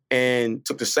and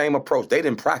took the same approach. They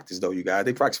didn't practice, though, you guys.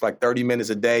 They practiced for like 30 minutes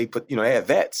a day. But, they had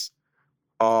vets.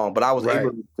 But I was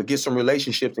able to get some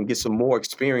relationships and get some more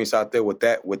experience out there with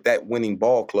that winning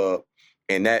ball club.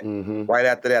 And that right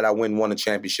after that, I went and won a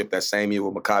championship that same year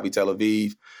with Maccabi Tel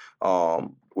Aviv.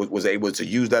 Was able to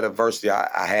use that adversity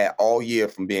I had all year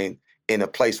from being in a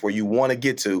place where you want to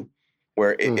get to,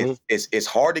 where it's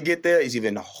hard to get there. It's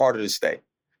even harder to stay.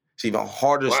 It's even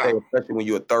harder to stay, especially when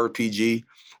you're a third PG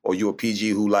or you a PG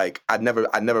who like I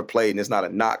never played, and it's not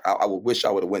a knock. I would wish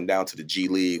I would have went down to the G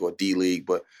League or D League,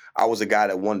 but I was a guy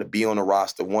that wanted to be on the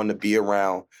roster, wanted to be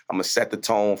around. I'm gonna set the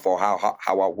tone for how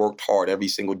I worked hard every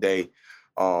single day.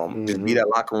 Just be that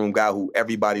locker room guy who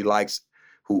everybody likes,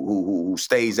 who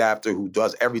stays after, who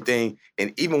does everything.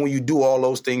 And even when you do all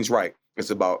those things right,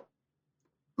 it's about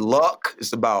luck.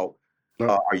 It's about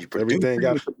are you producing?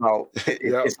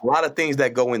 It's a lot of things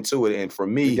that go into it. And for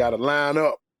me, you gotta line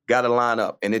up.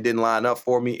 And it didn't line up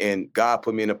for me. And God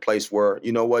put me in a place where,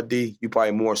 you know what, D, you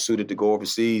probably more suited to go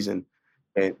overseas and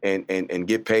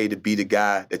get paid to be the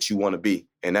guy that you want to be.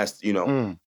 And that's, you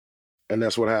know. And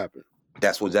that's what happened.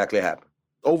 That's what exactly happened.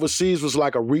 Overseas was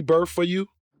like a rebirth for you?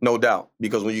 No doubt.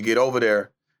 Because when you get over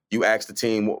there, you ask the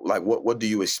team, like, what do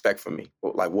you expect from me?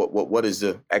 Like, what is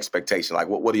the expectation? Like,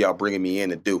 what are y'all bringing me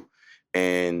in to do?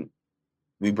 And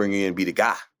we bring you in to be the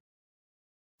guy.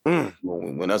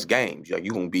 When us games, like,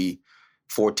 you're going to be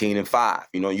 14-5.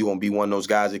 You know, you're going to be one of those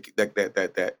guys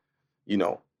that you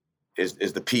know, is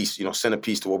the piece, you know,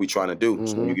 centerpiece to what we're trying to do.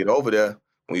 So when you get over there,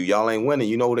 when y'all ain't winning,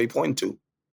 you know who they pointing to.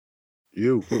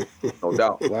 You. No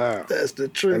doubt. Wow. That's the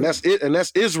truth. And that's it. And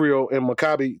that's Israel and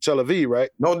Maccabi Tel Aviv, right?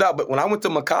 No doubt. But when I went to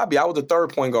Maccabi, I was a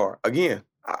third point guard. Again,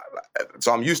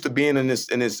 so I'm used to being in this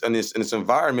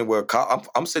environment where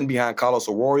I'm sitting behind Carlos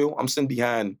Arroyo. I'm sitting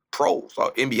behind pros,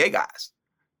 NBA guys.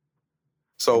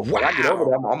 So when I get over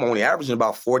there, I'm only averaging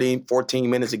about 14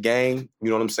 minutes a game. You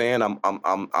know what I'm saying?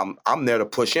 I'm there to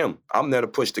push him. I'm there to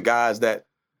push the guys that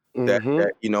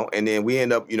you know, and then we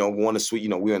end up, you know, going to sweet. You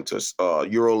know, we went to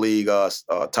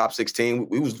EuroLeague top 16.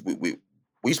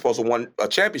 We supposed to win a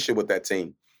championship with that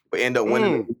team, but end up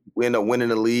winning. We end up winning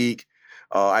the league.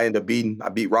 I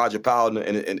beat Roger Powell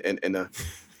in the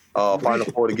Final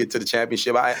Four to get to the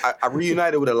championship. I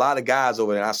reunited with a lot of guys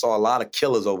over there, and I saw a lot of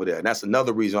killers over there, and that's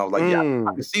another reason I was like, I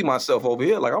can see myself over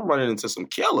here. Like, I'm running into some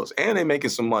killers, and they're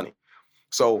making some money.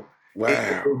 So. Wow.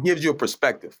 It gives you a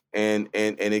perspective, and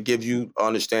it gives you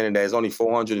understanding that there's only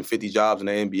 450 jobs in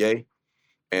the NBA,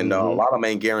 and a lot of them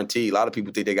ain't guaranteed. A lot of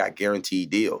people think they got guaranteed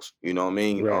deals. You know what I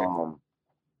mean? Right.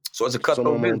 So it's a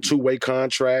cutthroat business. Two-way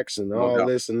contracts and all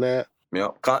this and that.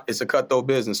 Yeah, it's a cutthroat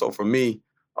business. So for me,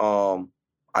 I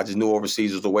just knew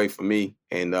overseas was the way for me,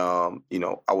 and you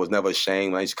know, I was never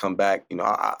ashamed. When I used to come back. You know,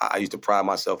 I used to pride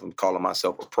myself in calling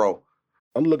myself a pro.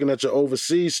 I'm looking at your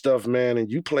overseas stuff, man,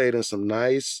 and you played in some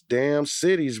nice damn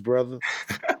cities, brother.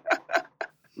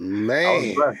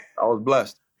 Man. I was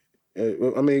blessed.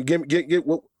 I mean, get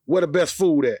where the best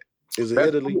food at? Is it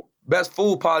Italy? Best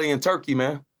food probably in Turkey,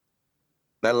 man.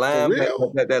 That lamb,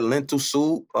 that lentil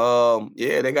soup.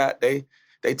 They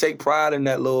take pride in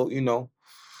that little, you know.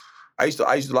 I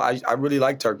really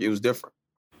like Turkey. It was different.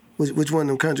 Which one of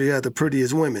them countries had the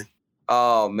prettiest women?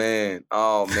 Oh man.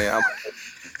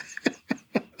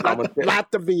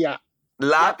 Latvia,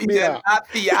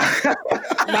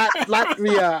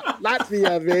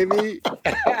 baby.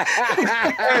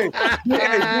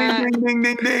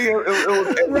 Ding.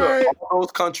 Right. All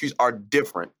those countries are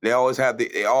different. They always have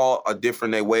they all are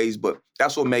different in their ways, but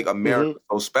that's what make America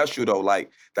so special, though. Like,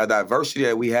 the diversity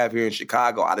that we have here in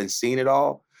Chicago, I didn't see it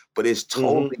all, but it's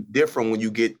totally different when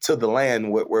you get to the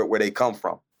land where they come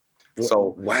from.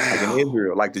 So, like in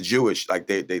Israel, like the Jewish, like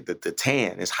the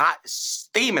tan, it's hot, it's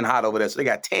steaming hot over there. So they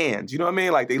got tans. You know what I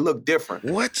mean? Like, they look different.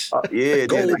 What? Yeah,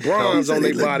 gold like, bronze on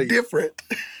their body. Different.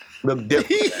 Look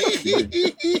different.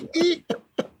 You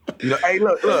know, hey,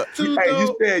 look.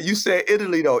 Hey, you said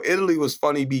Italy though. Italy was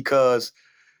funny because,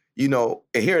 you know,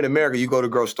 here in America, you go to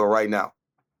the grocery store right now.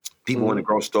 People in the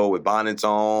grocery store with bonnets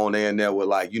on, they in there with,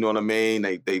 like, you know what I mean?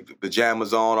 They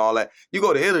pajamas on, all that. You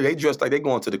go to Italy, they dress like they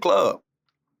going to the club.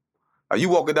 Are you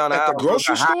walking down the aisle,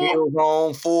 grocery store, high heels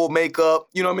on, full makeup?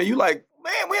 You know what I mean? You like,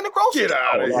 man, we in the grocery store. Get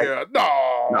out of here!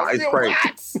 No, it's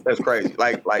crazy. That's crazy.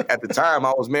 Like at the time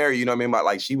I was married. You know what I mean?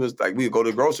 Like, she was like, we would go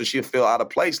to the grocery, she'd feel out of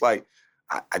place. Like,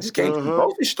 I just came to the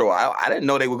grocery store. I didn't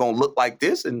know they were gonna look like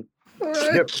this. And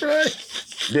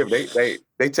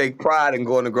they take pride in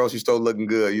going to the grocery store looking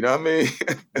good. You know what I mean?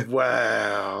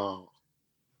 Wow.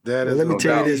 That is let me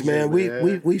tell you this, man.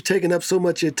 We've taken up so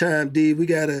much of your time, D. We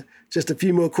got just a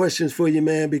few more questions for you,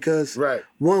 man, because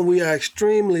one, we are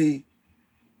extremely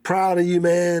proud of you,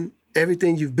 man.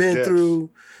 Everything you've been through,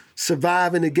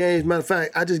 surviving the games. Matter of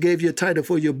fact, I just gave you a title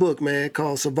for your book, man,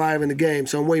 called Surviving the Game.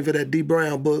 So I'm waiting for that Dee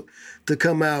Brown book to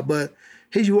come out. But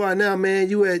here you are now, man.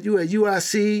 You at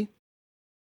UIC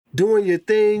doing your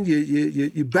thing.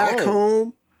 You back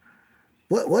home.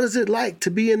 What is it like to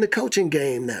be in the coaching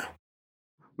game now?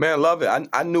 Man, love it.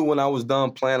 I knew when I was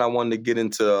done playing, I wanted to get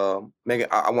into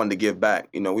I wanted to give back.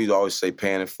 You know, we always say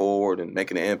paying it forward and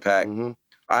making an impact.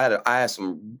 I had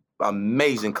some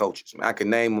amazing coaches. I can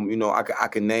name them. You know, I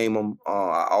can name them.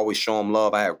 I always show them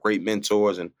love. I have great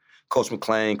mentors, and Coach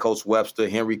McClain, Coach Webster,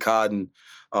 Henry Cotton.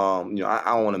 You know, I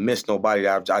don't want to miss nobody.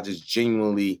 I just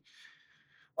genuinely,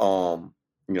 you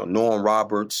know, Norm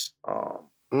Roberts.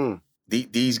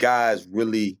 These guys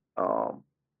really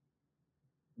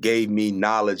gave me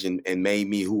knowledge and made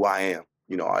me who I am.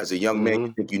 You know, as a young man,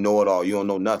 you think you know it all. You don't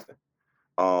know nothing.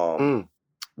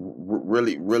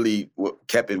 Really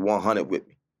kept it 100 with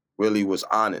me. Really was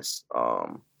honest.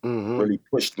 Really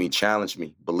pushed me, challenged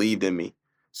me, believed in me.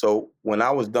 So when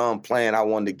I was done playing, I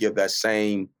wanted to give that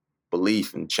same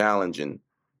belief and challenge and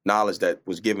knowledge that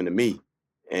was given to me.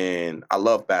 And I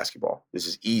love basketball. This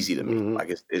is easy to me. Like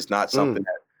it's not something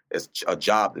that it's a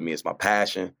job to me. It's my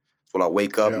passion. It's what I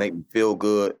wake up, make me feel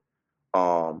good.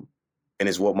 And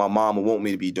it's what my mama want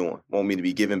me to be doing. Want me to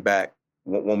be giving back.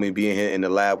 Want me to be in here in the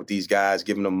lab with these guys,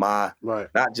 giving them my,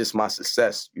 not just my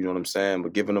success, you know what I'm saying,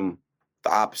 but giving them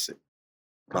the opposite.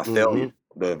 My failure,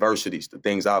 the adversities, the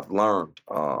things I've learned.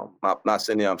 Not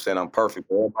saying that I'm saying I'm perfect,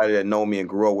 but everybody that know me and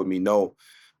grew up with me know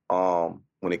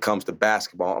when it comes to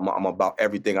basketball, I'm about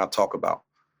everything I talk about.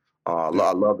 I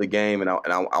love the game, and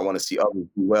I want to see others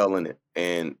do well in it.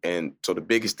 And so the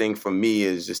biggest thing for me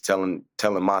is just telling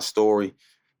my story,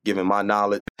 giving my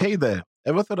knowledge. Hey there,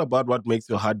 ever thought about what makes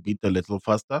your heart beat a little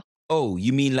faster? Oh,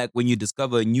 you mean like when you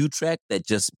discover a new track that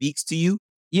just speaks to you?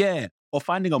 Yeah, or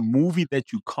finding a movie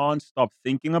that you can't stop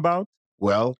thinking about?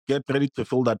 Well, get ready to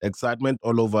feel that excitement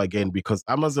all over again because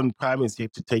Amazon Prime is here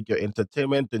to take your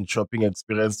entertainment and shopping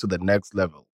experience to the next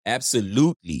level.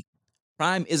 Absolutely.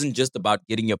 Prime isn't just about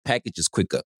getting your packages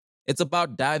quicker. It's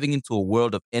about diving into a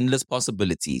world of endless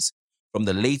possibilities, from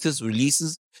the latest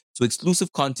releases to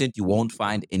exclusive content you won't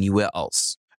find anywhere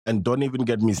else. And don't even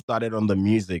get me started on the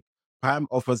music. Prime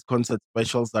offers concert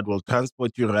specials that will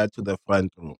transport you right to the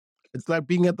front row. It's like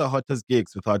being at the hottest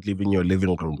gigs without leaving your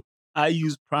living room. I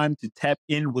use Prime to tap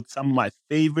in with some of my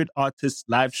favorite artists'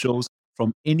 live shows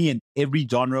from any and every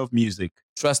genre of music.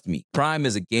 Trust me, Prime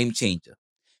is a game changer.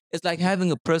 It's like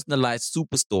having a personalized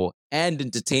superstore and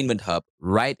entertainment hub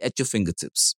right at your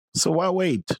fingertips. So why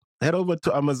wait? Head over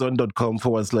to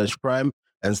amazon.com/Prime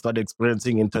and start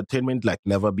experiencing entertainment like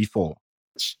never before.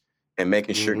 And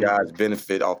making sure guys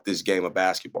benefit off this game of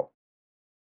basketball.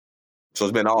 So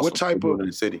it's been awesome. What type of in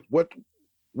the city?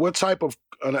 What type of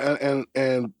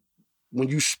and when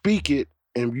you speak it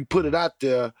and you put it out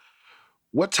there,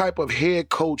 what type of head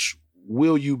coach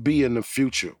will you be in the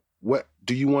future? What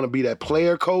do you want to be, that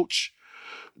player coach?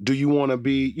 Do you want to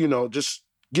be, you know, just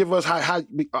give us how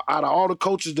out of all the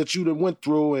coaches that you done went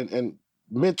through and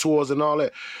mentors and all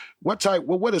that,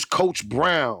 what is Coach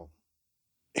Brown,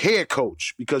 head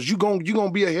coach? Because you're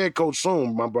gonna be a head coach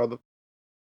soon, my brother.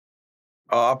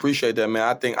 I appreciate that, man.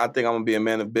 I think I'm gonna be a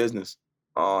man of business.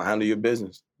 Handle your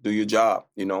business, do your job.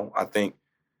 You know, I think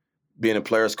being a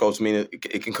player's coach means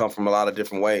it can come from a lot of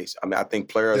different ways. I mean, I think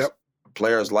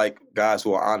players like guys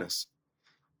who are honest.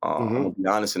 I'm gonna be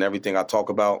honest in everything I talk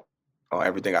about,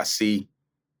 everything I see,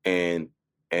 and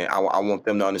I want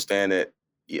them to understand that.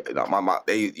 You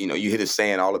hear this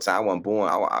saying all the time. I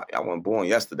wasn't born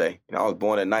yesterday. You know, I was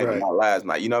born at night, but not last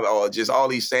night. You know, just all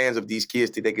these sayings of these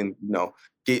kids that they can, you know,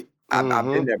 get. I've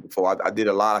been there before. I did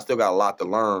a lot. I still got a lot to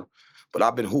learn, but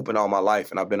I've been hooping all my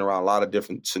life, and I've been around a lot of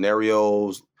different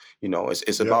scenarios. You know,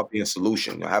 it's about being a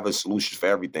solution. You know, have a solution for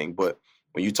everything. But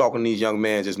when you're talking to these young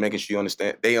men, just making sure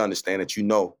they understand that you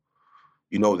know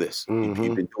this. You've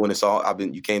been doing this all.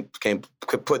 You can't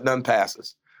put nothing past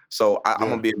us. So I'm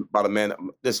gonna be about man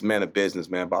of business,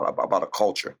 man. About a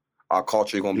culture. Our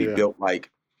culture is gonna be built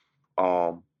like,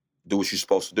 do what you're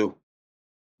supposed to do.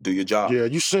 Do your job. Yeah,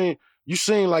 you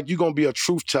seem like you're gonna be a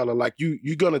truth teller. Like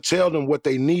you're gonna tell them what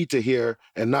they need to hear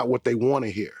and not what they want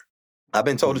to hear. I've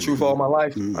been told the truth all my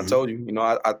life. I told you. You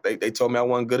know, they told me I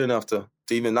wasn't good enough to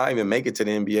even not even make it to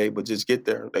the NBA, but just get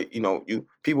there.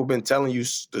 People been telling you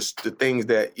the things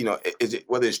that, you know,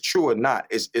 whether it's true or not.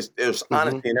 There's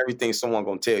honesty in everything someone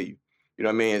gonna tell you. You know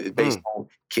what I mean? It's based on,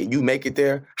 can you make it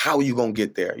there? How are you gonna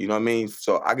get there? You know what I mean?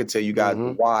 So I could tell you guys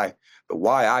the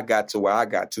why I got to where I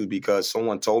got to, because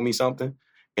someone told me something,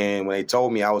 and when they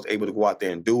told me, I was able to go out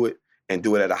there and do it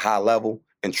at a high level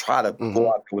and try to go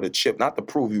out there with a chip, not to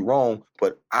prove you wrong,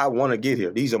 but I want to get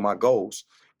here. These are my goals.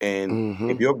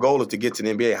 And if your goal is to get to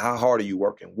the NBA, how hard are you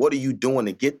working? What are you doing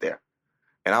to get there?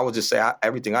 And I would just say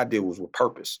everything I did was with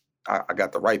purpose. I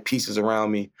got the right pieces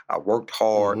around me. I worked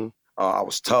hard. I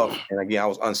was tough. And again, I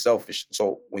was unselfish.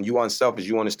 So when you're unselfish,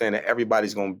 you understand that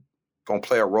everybody's going to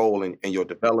play a role in your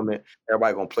development.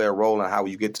 Everybody's going to play a role in how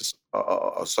you get to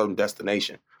a certain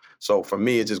destination. So for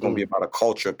me, it's just going to be about a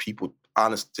culture of people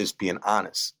just being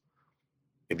honest.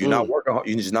 If you're not working hard,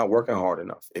 you're just not working hard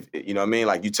enough. If you know what I mean?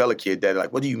 Like you tell a kid that,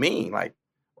 like, what do you mean? Like,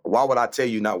 why would I tell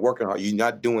you not working hard? You're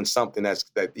not doing something that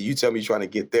you tell me you're trying to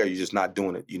get there. You're just not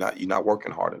doing it. You're not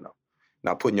working hard enough.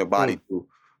 You're not putting your body through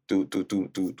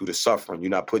the suffering. You're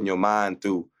not putting your mind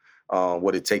through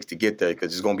what it takes to get there,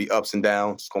 because it's going to be ups and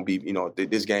downs. It's going to be,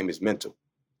 this game is mental.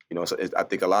 So I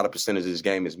think a lot of percentage of this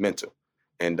game is mental.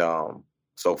 And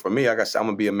so for me, like I said, I'm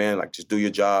going to be a man, like, just do your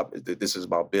job. This is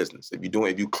about business.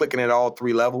 If you're clicking at all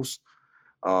three levels,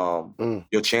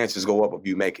 your chances go up of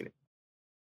you making it.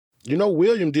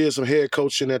 William did some head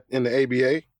coaching in the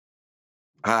ABA.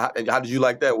 How did you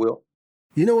like that, Will?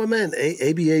 You know what, man?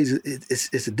 ABA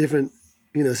it's a different,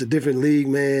 it's a different league,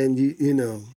 man.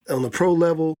 You on the pro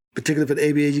level, particularly for the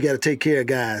ABA, you got to take care of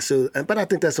guys. So, but I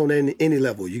think that's on any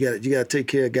level. You got to take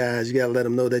care of guys. You got to let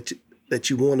them know that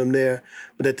you want them there.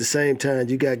 But at the same time,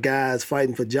 you got guys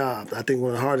fighting for jobs. I think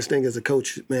one of the hardest things as a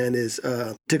coach, man, is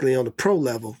particularly on the pro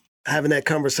level, having that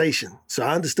conversation. So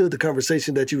I understood the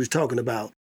conversation that you was talking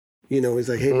about. It's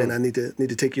like, hey, man, I need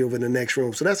to take you over in the next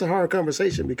room. So that's a hard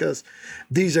conversation, because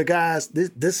these are guys,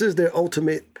 this is their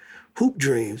ultimate hoop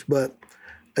dreams. But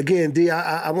again, D,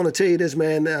 I want to tell you this,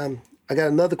 man. I got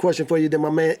another question for you. Then my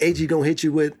man Agee going to hit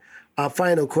you with our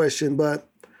final question. But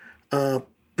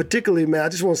particularly, man, I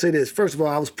just want to say this. First of all,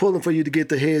 I was pulling for you to get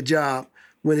the head job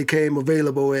when it came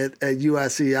available at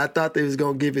UIC. I thought they was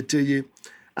going to give it to you.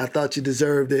 I thought you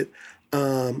deserved it.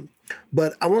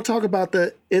 But I want to talk about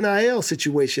the NIL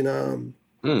situation.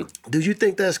 Do you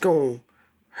think that's going to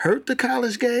hurt the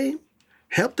college game,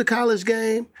 help the college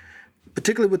game,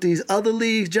 particularly with these other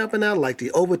leagues jumping out, like the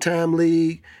Overtime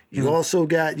League? You also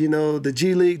got, the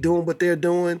G League doing what they're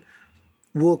doing.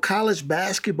 Will college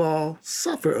basketball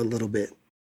suffer a little bit?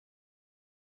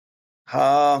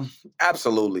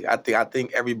 Absolutely. I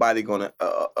think everybody going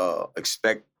to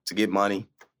expect to get money,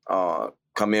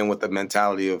 come in with the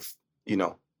mentality of,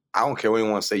 I don't care what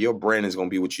anyone say, your brand is going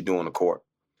to be what you do on the court.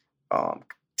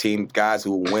 Team guys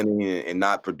who are winning and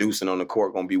not producing on the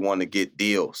court going to be wanting to get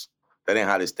deals. That ain't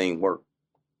how this thing works.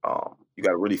 You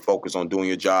got to really focus on doing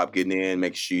your job, getting in,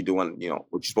 making sure you're doing, what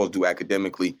you're supposed to do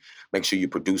academically. Make sure you're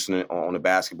producing it on the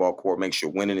basketball court. Make sure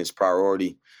winning is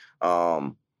priority.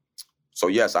 So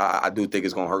yes, I do think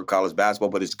it's going to hurt college basketball,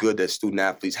 but it's good that student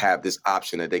athletes have this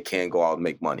option that they can go out and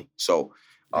make money. So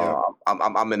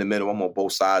I'm in the middle. I'm on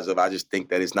both sides of it. I just think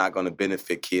that it's not going to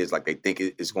benefit kids like they think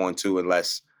it's going to,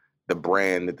 unless the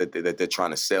brand that they're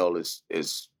trying to sell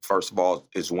is first of all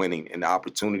is winning, and the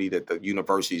opportunity that the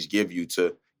universities give you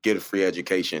to get a free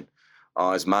education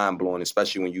is mind blowing,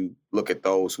 especially when you look at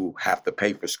those who have to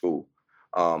pay for school.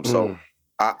 So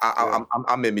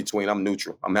I'm in between. I'm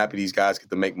neutral. I'm happy these guys get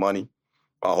to make money.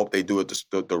 I hope they do it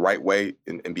the right way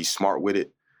and be smart with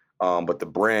it. But the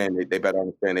brand, they better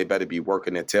understand, they better be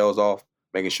working their tails off,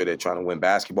 making sure they're trying to win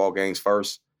basketball games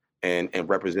first and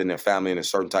represent their family in a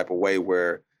certain type of way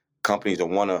where companies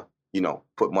don't want to,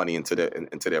 put money into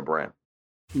their brand.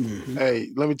 Mm-hmm. Hey,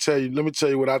 let me tell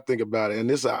you what I think about it. And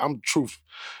this, I'm truth.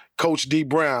 Coach Dee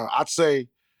Brown, I'd say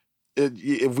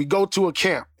if we go to a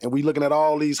camp and we looking at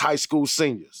all these high school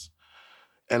seniors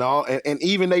and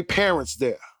even their parents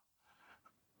there,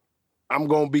 I'm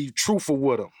going to be truthful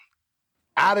with them.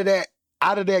 Out of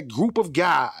that group of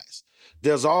guys,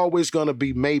 there's always going to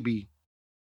be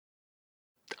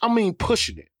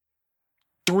pushing it,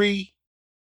 3,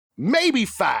 maybe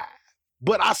 5,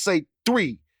 but I say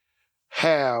 3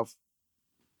 have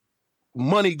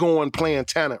money going playing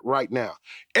talent right now.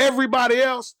 Everybody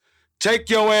else, take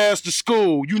your ass to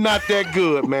school. You not that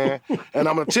good, man. And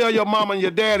I'm going to tell your mama and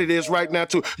your daddy this right now,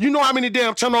 too. You know how many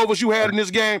damn turnovers you had in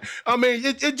this game? I mean,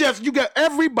 you got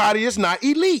everybody is not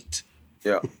elite.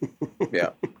 Yeah.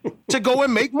 To go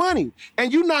and make money.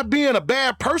 And you not being a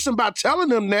bad person by telling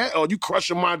them that, or you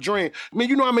crushing my dream. I mean,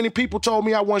 you know how many people told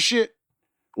me I want shit?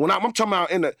 When I'm talking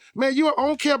about I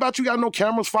don't care about you got no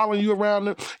cameras following you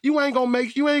around. You ain't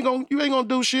gonna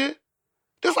do shit.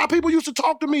 That's how people used to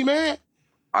talk to me, man.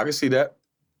 I can see that.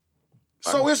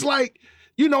 So it's like,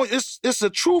 it's a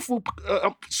truthful.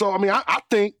 So, I mean, I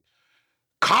think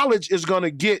college is going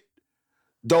to get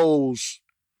those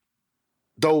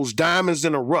diamonds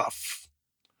in the rough.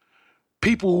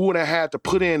 People who would have had to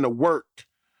put in the work,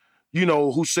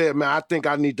 who said, man, I think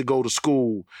I need to go to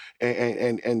school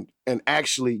and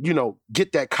actually,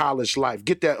 get that college life,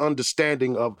 get that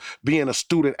understanding of being a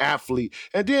student athlete.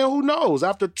 And then who knows,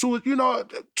 after 2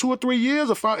 or 3 years,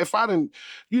 if I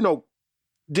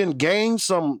didn't gain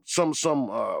some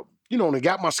and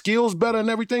got my skills better and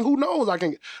everything, who knows, I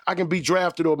can be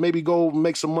drafted or maybe go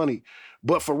make some money.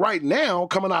 But for right now,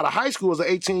 coming out of high school as an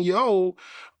 18-year-old,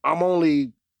 I'm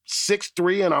only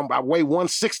 6'3" and I weigh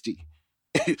 160.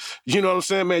 You know what I'm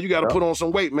saying, man? You got to Yeah. put on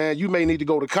some weight, man. You may need to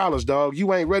go to college, dog.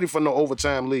 You ain't ready for no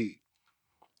overtime league.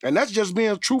 And that's just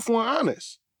being truthful and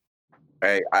honest.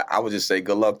 Hey, I would just say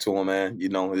good luck to him, man. You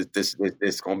know,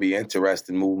 it's going to be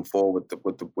interesting moving forward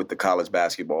with the college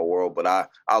basketball world. But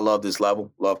I love this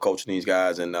level, love coaching these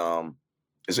guys, and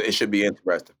it should be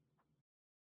interesting.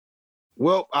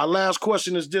 Well, our last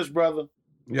question is this, brother.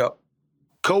 Yep.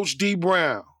 Coach Dee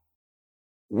Brown,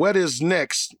 what is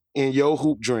next in your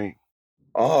hoop dream?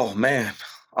 Oh, man.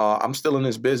 I'm still in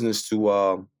this business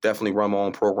to definitely run my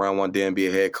own program one day and be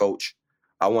a head coach.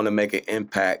 I want to make an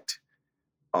impact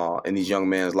in these young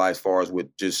men's lives as far as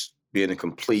with just being a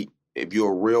complete. If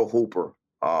you're a real hooper,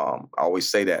 I always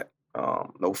say that.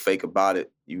 No fake about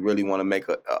it. You really want to make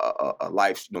a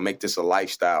life, make this a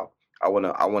lifestyle. I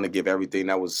want to give everything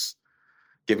that was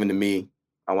given to me.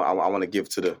 I want to give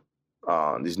to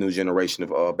this new generation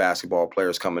of basketball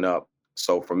players coming up.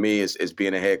 So for me, it's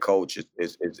being a head coach.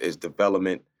 It's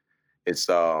development. It's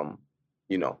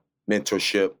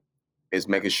mentorship. It's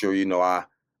making sure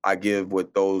I give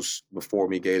what those before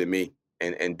me gave to me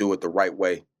and do it the right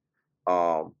way.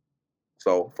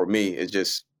 So for me, it's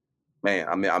just, man,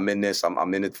 I'm in this.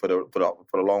 I'm in it for the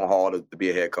long haul to be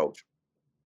a head coach.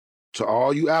 To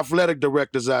all you athletic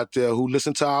directors out there who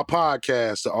listen to our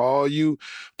podcast, to all you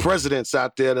presidents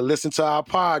out there that listen to our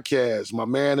podcast, my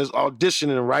man is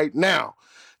auditioning right now.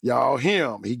 Y'all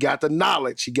hear him. He got the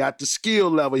knowledge. He got the skill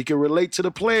level. He can relate to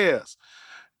the players.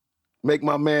 Make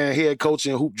my man head coach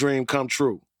and hoop dream come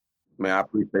true. Man, I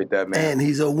appreciate that, man. And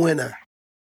he's a winner.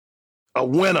 A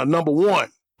winner, number one.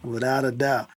 Without a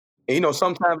doubt. And,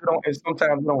 sometimes it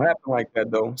don't happen like that,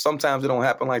 though. Sometimes it don't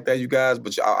happen like that, you guys.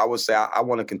 But I would say I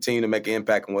want to continue to make an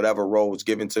impact in whatever role is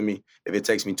given to me. If it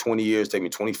takes me 20 years, take me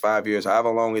 25 years,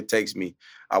 however long it takes me,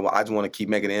 I just want to keep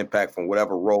making an impact from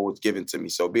whatever role is given to me.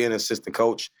 So being an assistant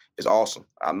coach is awesome.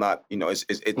 I'm not, there's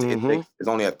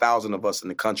only 1,000 of us in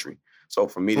the country. So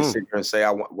for me to sit here and say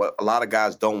a lot of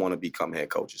guys don't want to become head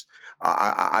coaches.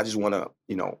 I just want to,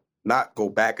 not go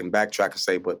back and backtrack and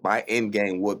say, but my end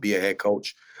game would be a head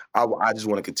coach. I just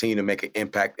want to continue to make an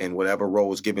impact in whatever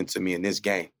role is given to me in this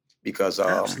game because,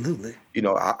 absolutely,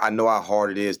 I know how hard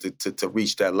it is to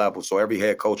reach that level. So every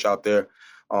head coach out there,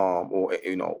 or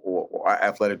our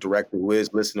athletic director who is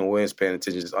listening, who is paying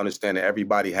attention, just understand that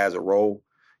everybody has a role.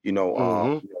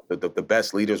 The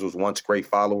best leaders was once great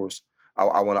followers. I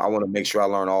want to make sure I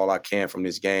learn all I can from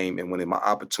this game, and when my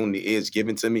opportunity is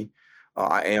given to me,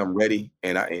 I am ready.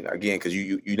 And again, because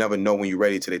you never know when you're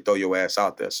ready till they throw your ass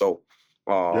out there. So.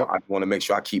 I want to make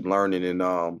sure I keep learning, and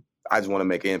I just want to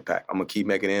make an impact. I'm gonna keep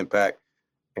making an impact,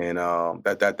 and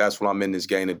that's what I'm in this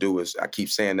game to do. Is I keep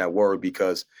saying that word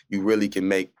because you really can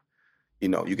make, you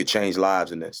can change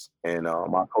lives in this. And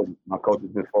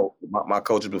my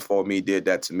coaches before me did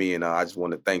that to me, and I just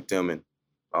want to thank them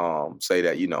and say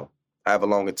that however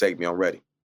long it take me, I'm ready.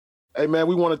 Hey, man,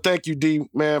 we want to thank you, D,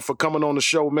 man, for coming on the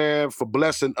show, man, for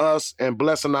blessing us and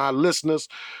blessing our listeners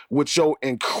with your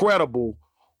incredible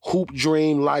hoop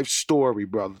dream life story,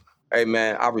 brother. Hey,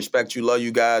 man, I respect you, love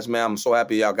you guys, man. I'm so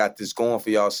happy y'all got this going for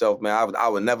yourself, man. I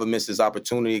would never miss this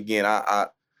opportunity again. I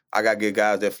got to give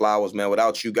guys their flowers, man.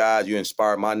 Without you guys, you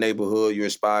inspired my neighborhood. You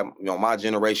inspired, my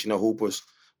generation of hoopers.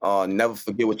 Never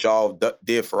forget what y'all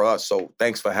did for us. So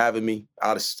thanks for having me.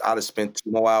 I'd have spent 2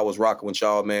 more hours rocking with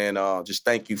y'all, man. Just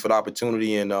thank you for the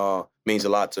opportunity, and means a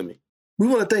lot to me. We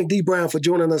want to thank Dee Brown for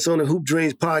joining us on the Hoop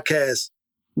Dreams podcast.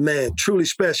 Man, truly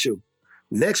special.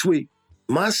 Next week,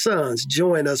 my sons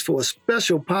join us for a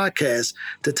special podcast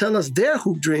to tell us their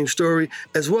hoop dream story,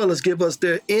 as well as give us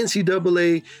their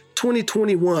NCAA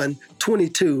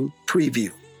 2021-22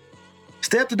 preview.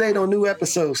 Stay up to date on new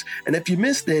episodes, and if you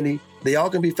missed any, they all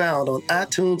can be found on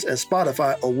iTunes and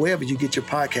Spotify or wherever you get your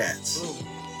podcasts.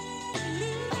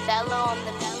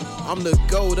 I'm the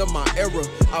goat of my era.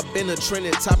 I've been a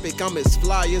trending topic. I'm as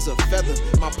fly as a feather.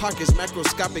 My pockets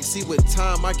macroscopic. See, with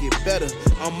time I get better.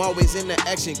 I'm always in the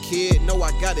action, kid. Know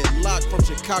I got it locked from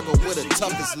Chicago where the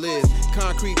toughest live.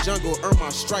 Concrete jungle, earn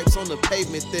my stripes on the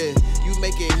pavement there. You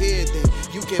make it here, then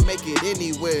you can make it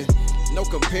anywhere. No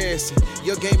comparison.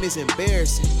 Your game is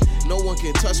embarrassing. No one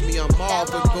can touch me. I'm all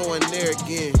for going there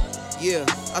again. Yeah,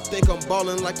 I think I'm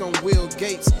ballin' like I'm Will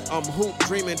Gates. I'm hoop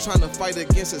dreaming, trying to fight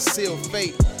against a sealed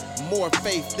fate. More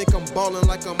faith, think I'm ballin'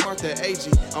 like I'm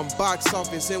Agee. I'm box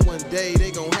office and one day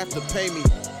they gon' have to pay me.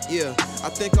 Yeah, I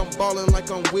think I'm ballin' like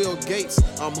I'm Will Gates.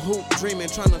 I'm hoop dreaming,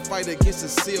 trying to fight against a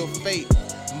sealed fate.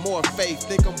 More faith,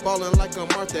 think I'm ballin' like I'm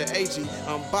Agee.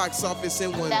 I'm box office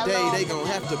and one day they gon'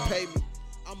 have to pay me.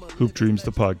 Hoop Dreams,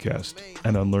 the podcast,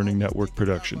 an Unlearning Network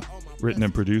production. Written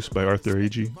and produced by Arthur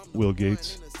Agee, Will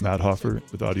Gates, Matt Hoffer,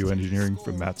 with audio engineering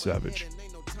from Matt Savage.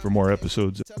 For more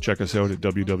episodes, check us out at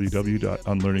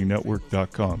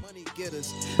www.unlearningnetwork.com.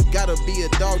 Gotta be a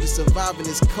dog to survive in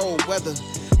this cold weather.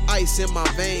 Ice in my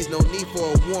veins, no need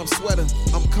for a warm sweater.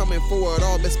 I'm coming for it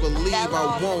all, best believe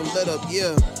I won't let up,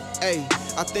 yeah. Hey,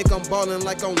 I think I'm ballin'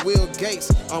 like I'm Will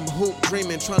Gates. I'm hoop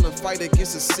dreaming, trying to fight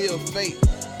against a sealed fate.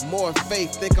 More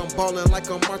faith, think I'm ballin' like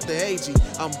I'm Martha Agee.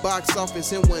 I'm box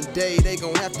office and one day they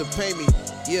gon' have to pay me.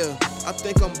 Yeah, I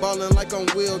think I'm ballin' like I'm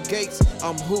Will Gates.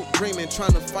 I'm hoop dreaming,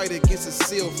 trying to fight against a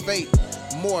sealed fate.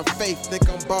 More faith, think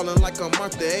I'm ballin' like I'm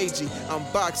Martha Agee. I'm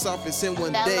box office and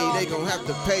one day they gon' have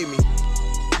to pay me.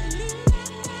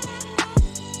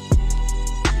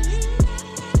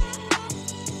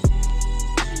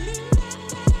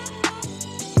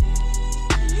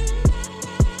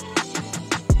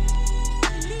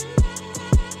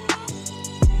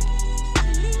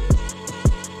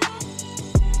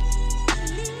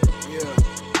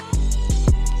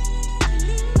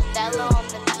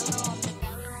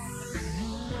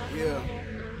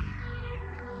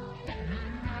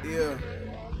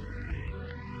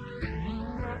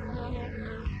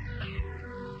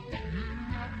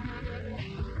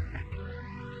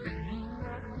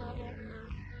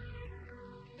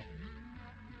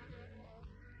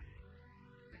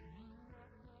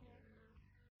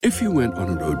 If you went on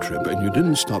a road trip and you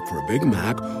didn't stop for a Big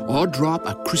Mac or drop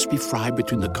a crispy fry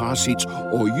between the car seats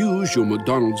or use your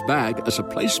McDonald's bag as a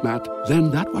placemat,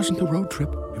 then that wasn't a road trip.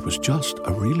 It was just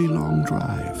a really long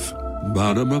drive.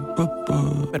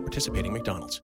 Ba-da-ba-ba-ba. At participating McDonald's.